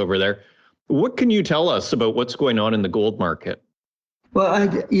vantage point over there? What can you tell us about what's going on in the gold market? Well,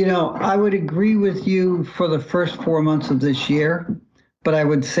 I would agree with you for the first 4 months of this year, but I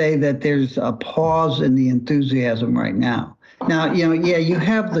would say that there's a pause in the enthusiasm right now. Now, you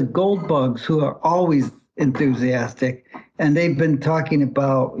have the gold bugs who are always enthusiastic, and they've been talking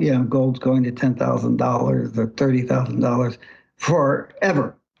about, gold's going to $10,000 or $30,000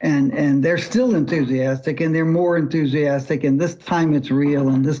 forever. And they're still enthusiastic, and they're more enthusiastic, and this time it's real,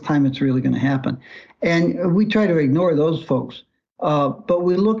 and this time it's really going to happen. And we try to ignore those folks. But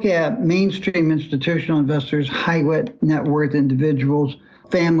we look at mainstream institutional investors, high net worth individuals,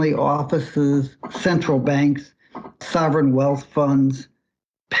 family offices, central banks, sovereign wealth funds,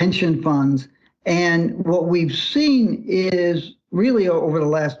 pension funds. And what we've seen is really over the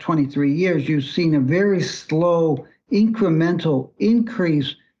last 23 years, you've seen a very slow incremental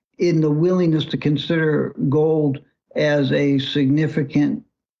increase in the willingness to consider gold as a significant,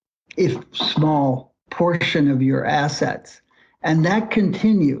 if small, portion of your assets. And that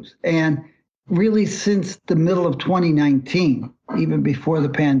continues. And really since the middle of 2019, even before the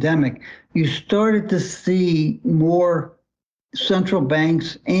pandemic, you started to see more central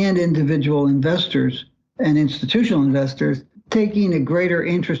banks and individual investors and institutional investors taking a greater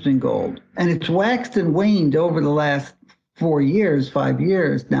interest in gold. And it's waxed and waned over the last 5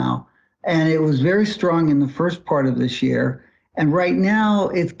 years now. And it was very strong in the first part of this year. And right now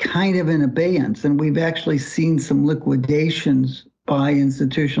it's kind of in abeyance. And we've actually seen some liquidations by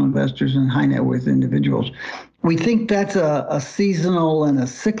institutional investors and high net worth individuals. We think that's a seasonal and a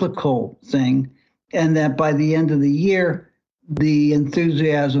cyclical thing. And that by the end of the year, the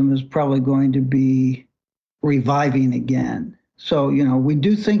enthusiasm is probably going to be reviving again. So, we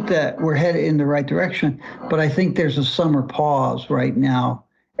do think that we're headed in the right direction, but I think there's a summer pause right now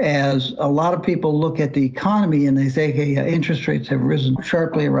as a lot of people look at the economy and they say, hey, interest rates have risen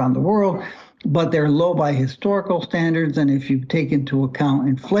sharply around the world, but they're low by historical standards. And if you take into account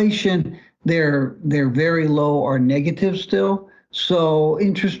inflation, they're very low or negative still. So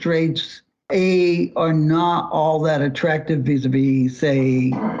interest rates, are not all that attractive vis-a-vis,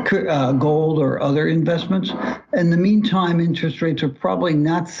 say, gold or other investments. In the meantime, interest rates are probably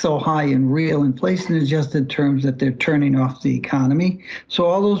not so high in real inflation-adjusted terms that they're turning off the economy. So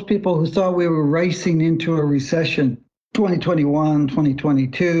all those people who thought we were racing into a recession, 2021,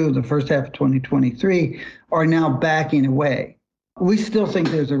 2022, the first half of 2023, are now backing away. We still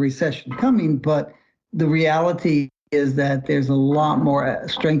think there's a recession coming, but the reality is that there's a lot more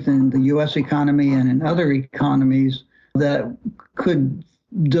strength in the U.S. economy and in other economies that could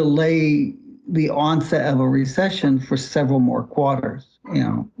delay the onset of a recession for several more quarters.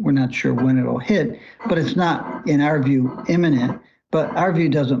 We're not sure when it'll hit, but it's not, in our view, imminent. But our view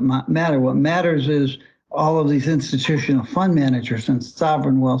doesn't matter. What matters is all of these institutional fund managers and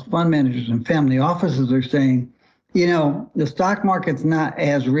sovereign wealth fund managers and family offices are saying, the stock market's not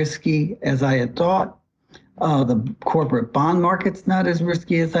as risky as I had thought. The corporate bond market's not as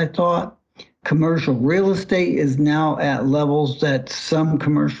risky as I thought. Commercial real estate is now at levels that some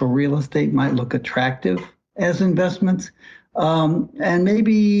commercial real estate might look attractive as investments. And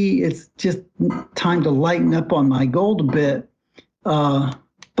maybe it's just time to lighten up on my gold a bit.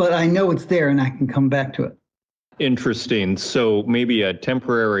 But I know it's there and I can come back to it. Interesting. So maybe a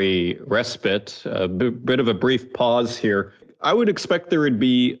temporary respite, a bit of a brief pause here. I would expect there would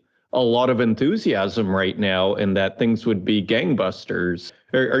be a lot of enthusiasm right now and that things would be gangbusters.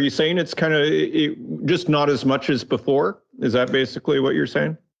 Are you saying it's kind of just not as much as before? Is that basically what you're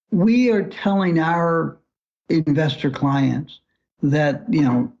saying? We are telling our investor clients that,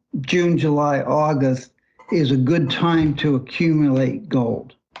 June, July, August is a good time to accumulate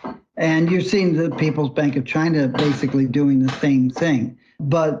gold. And you're seeing the People's Bank of China basically doing the same thing.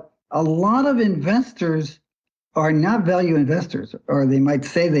 But a lot of investors are not value investors, or they might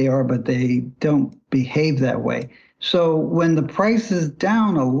say they are, but they don't behave that way. So when the price is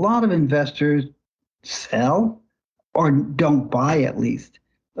down, a lot of investors sell or don't buy at least.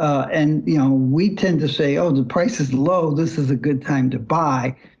 And we tend to say, oh, the price is low, this is a good time to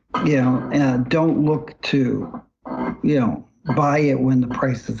buy. Don't look to, buy it when the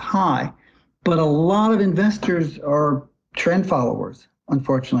price is high. But a lot of investors are trend followers,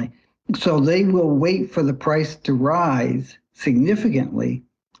 unfortunately. So they will wait for the price to rise significantly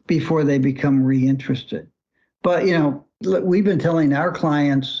before they become reinterested. But, we've been telling our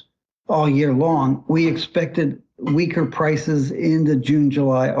clients all year long, we expected weaker prices in the June,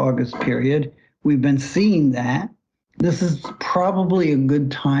 July, August period. We've been seeing that. This is probably a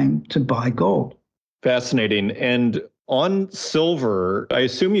good time to buy gold. Fascinating. And on silver, I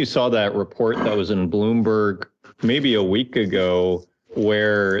assume you saw that report that was in Bloomberg maybe a week ago,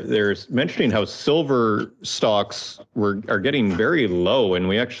 where there's mentioning how silver stocks are getting very low. And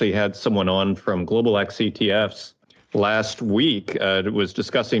we actually had someone on from Global X ETFs last week was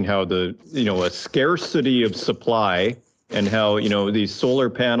discussing how a scarcity of supply and how, these solar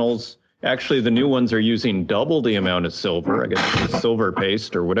panels, actually the new ones are using double the amount of silver, I guess it's silver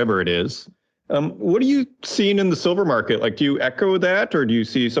paste or whatever it is. What are you seeing in the silver market? Like, do you echo that or do you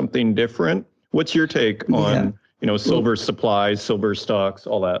see something different? What's your take on, silver supplies, silver stocks,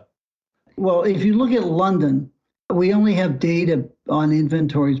 all that? Well, if you look at London, we only have data on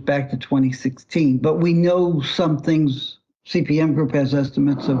inventories back to 2016, but we know some things. CPM Group has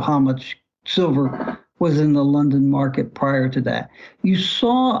estimates of how much silver was in the London market prior to that. You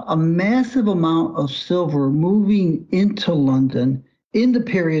saw a massive amount of silver moving into London in the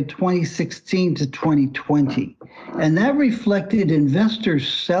period 2016 to 2020. And that reflected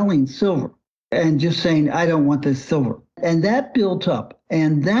investors selling silver and just saying, I don't want this silver. And that built up.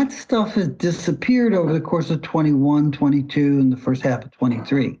 And that stuff has disappeared over the course of 21, 22, and the first half of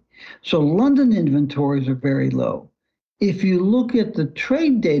 23. So London inventories are very low. If you look at the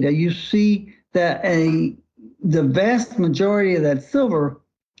trade data, you see that the vast majority of that silver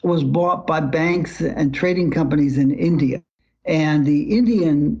was bought by banks and trading companies in India. And the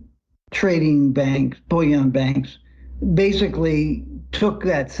Indian trading banks, bullion banks, basically took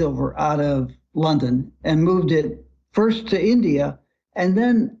that silver out of London and moved it first to India, and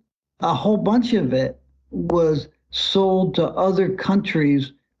then a whole bunch of it was sold to other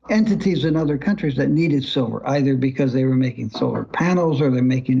countries, entities in other countries that needed silver, either because they were making solar panels or they're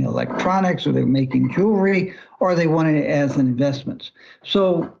making electronics or they're making jewelry or they wanted it as investments.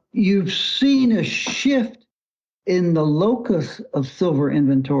 So you've seen a shift in the locus of silver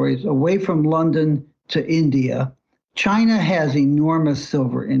inventories away from London to India. China has enormous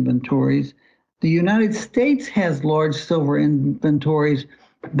silver inventories. The United States has large silver inventories,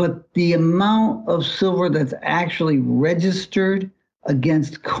 but the amount of silver that's actually registered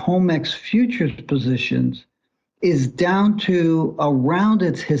against COMEX futures positions is down to around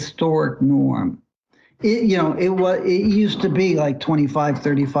its historic norm. It used to be like 25,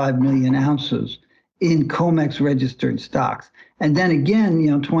 35 million ounces in COMEX registered stocks. And then again,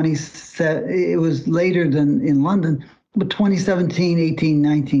 it was later than in London, but 2017, 18,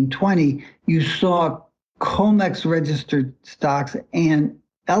 19, 20, you saw COMEX registered stocks and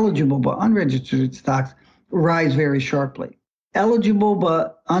eligible but unregistered stocks rise very sharply. Eligible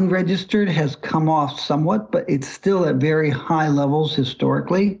but unregistered has come off somewhat, but it's still at very high levels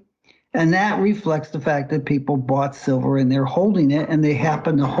historically. And that reflects the fact that people bought silver and they're holding it, and they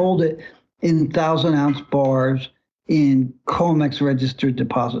happen to hold it in 1,000-ounce bars in COMEX registered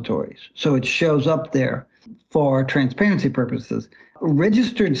depositories. So it shows up there for transparency purposes.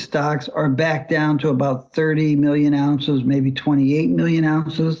 Registered stocks are back down to about 30 million ounces, maybe 28 million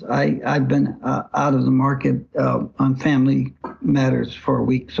ounces. I've been out of the market on family matters for a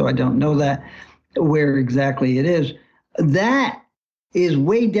week, so I don't know that where exactly it is. That is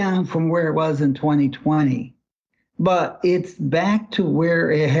way down from where it was in 2020. but it's back to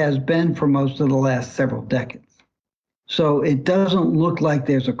where it has been for most of the last several decades. So it doesn't look like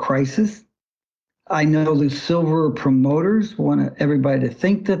there's a crisis. I know the silver promoters want everybody to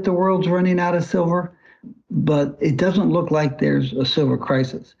think that the world's running out of silver, but it doesn't look like there's a silver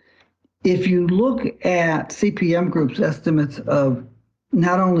crisis. If you look at CPM Group's estimates of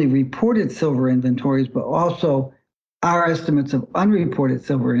not only reported silver inventories, but also our estimates of unreported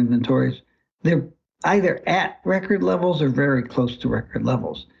silver inventories, they're either at record levels or very close to record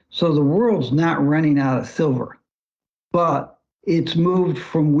levels. So the world's not running out of silver, but it's moved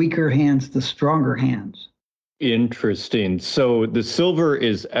from weaker hands to stronger hands. Interesting. So the silver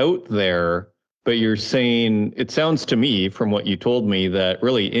is out there, but you're saying, it sounds to me from what you told me that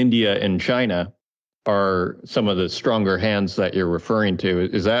really India and China are some of the stronger hands that you're referring to.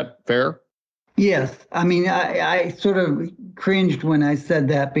 Is that fair? Yes. I mean, I sort of cringed when I said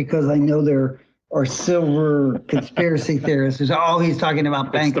that because I know there are silver conspiracy theorists who say, oh, he's talking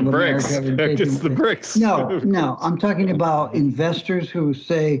about Bank of America. It's the BRICS. No, I'm talking about investors who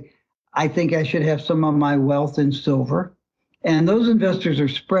say, I think I should have some of my wealth in silver. And those investors are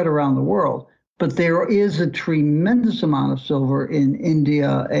spread around the world. But there is a tremendous amount of silver in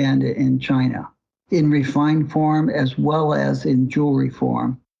India and in China, in refined form as well as in jewelry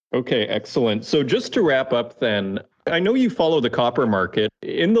form. Okay, excellent. So just to wrap up then, I know you follow the copper market.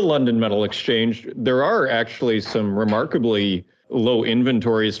 In the London Metal Exchange, there are actually some remarkably low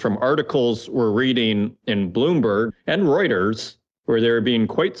inventories from articles we're reading in Bloomberg and Reuters, where they're being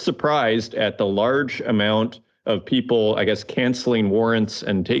quite surprised at the large amount of people, I guess, canceling warrants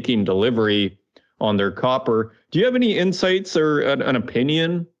and taking delivery on their copper. Do you have any insights or an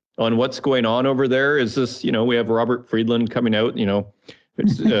opinion on what's going on over there? Is this, we have Robert Friedland coming out,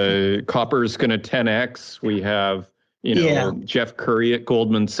 copper's going to 10x. We have, Jeff Curry at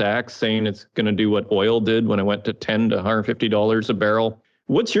Goldman Sachs saying it's going to do what oil did when it went to $10 to $150 a barrel.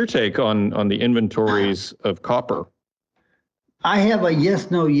 What's your take on the inventories of copper? I have a yes,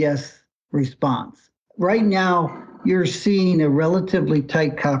 no, yes response. Right now, you're seeing a relatively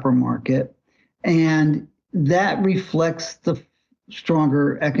tight copper market, and that reflects the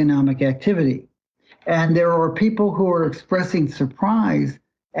stronger economic activity. And there are people who are expressing surprise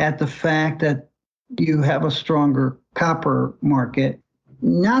at the fact that you have a stronger copper market,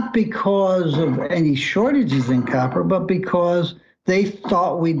 not because of any shortages in copper, but because they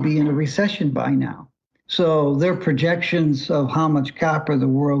thought we'd be in a recession by now. So their projections of how much copper the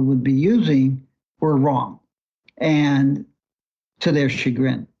world would be using were wrong, and to their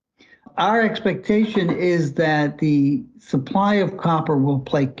chagrin. Our expectation is that the supply of copper will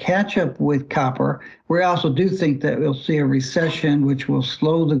play catch up with copper. We also do think that we'll see a recession, which will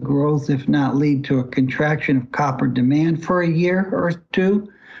slow the growth, if not lead to a contraction of copper demand for a year or two.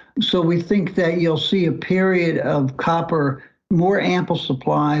 So we think that you'll see a period of copper, more ample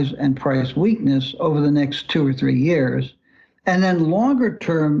supplies and price weakness over the next 2 or 3 years. And then longer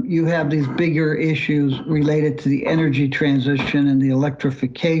term, you have these bigger issues related to the energy transition and the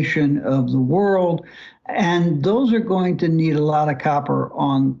electrification of the world. And those are going to need a lot of copper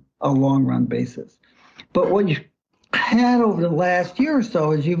on a long run basis. But what you've had over the last year or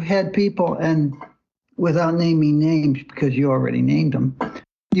so is you've had people, and without naming names because you already named them,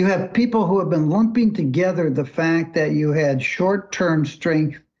 you have people who have been lumping together the fact that you had short-term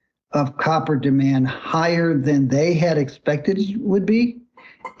strength of copper demand higher than they had expected it would be,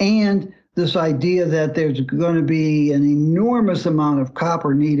 and this idea that there's going to be an enormous amount of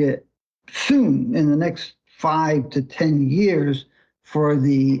copper needed soon in the next 5 to 10 years for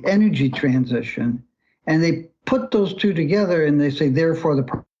the energy transition. And they put those two together and they say, therefore,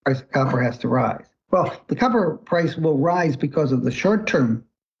 the price of copper has to rise. Well, the copper price will rise because of the short-term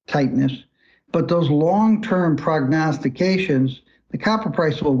tightness, but those long-term prognostications, the copper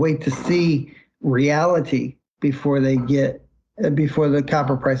price will wait to see reality before the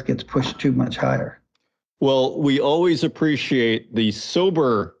copper price gets pushed too much higher. Well, we always appreciate the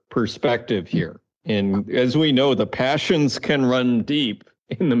sober perspective here. And as we know, the passions can run deep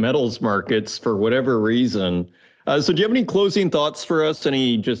in the metals markets for whatever reason. So do you have any closing thoughts for us?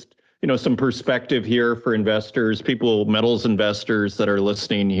 Any just, some perspective here for investors, metals investors that are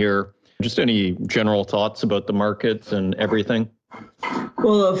listening here? Just any general thoughts about the markets and everything?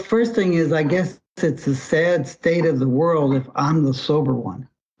 Well, the first thing is, I guess it's a sad state of the world if I'm the sober one.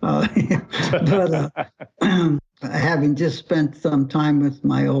 But having just spent some time with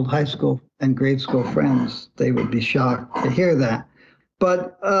my old high school and grade school friends, they would be shocked to hear that.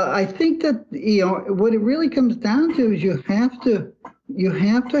 But I think that, what it really comes down to is you have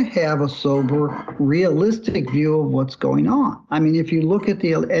to have a sober, realistic view of what's going on. I mean, if you look at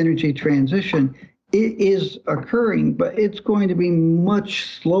the energy transition, it is occurring, but it's going to be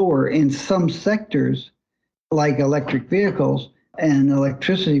much slower in some sectors like electric vehicles and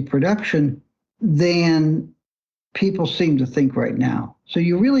electricity production than people seem to think right now. So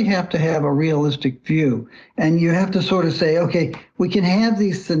you really have to have a realistic view, and you have to sort of say, okay, we can have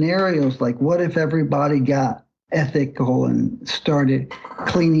these scenarios like what if everybody got ethical and started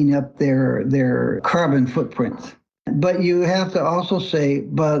cleaning up their carbon footprints. But you have to also say,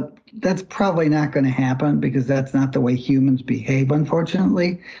 but that's probably not going to happen because that's not the way humans behave,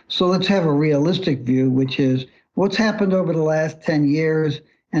 unfortunately. So let's have a realistic view, which is what's happened over the last 10 years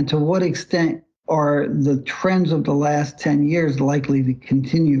and to what extent are the trends of the last 10 years likely to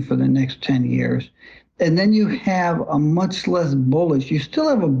continue for the next 10 years. And then you have a much less bullish, you still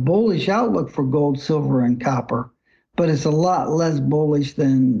have a bullish outlook for gold, silver, and copper, but it's a lot less bullish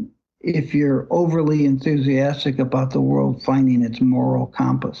than if you're overly enthusiastic about the world finding its moral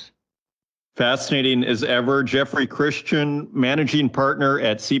compass. Fascinating as ever. Jeffrey Christian, managing partner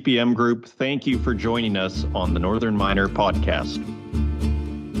at CPM Group, thank you for joining us on the Northern Miner podcast.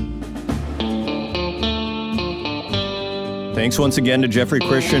 Thanks once again to Jeffrey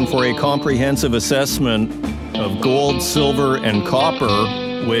Christian for a comprehensive assessment of gold, silver, and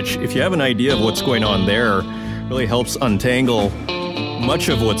copper, which, if you have an idea of what's going on there, really helps untangle much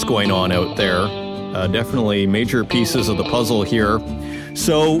of what's going on out there. Definitely major pieces of the puzzle here.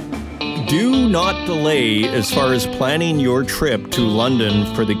 So do not delay as far as planning your trip to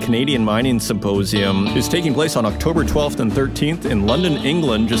London for the Canadian Mining Symposium. It's taking place on October 12th and 13th in London,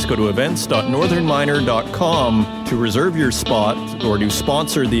 England. Just go to events.northernminer.com to reserve your spot or to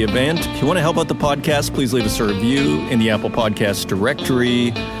sponsor the event. If you want to help out the podcast, please leave us a review in the Apple Podcasts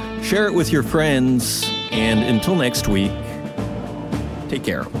directory. Share it with your friends. And until next week, take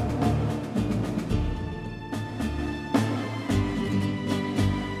care.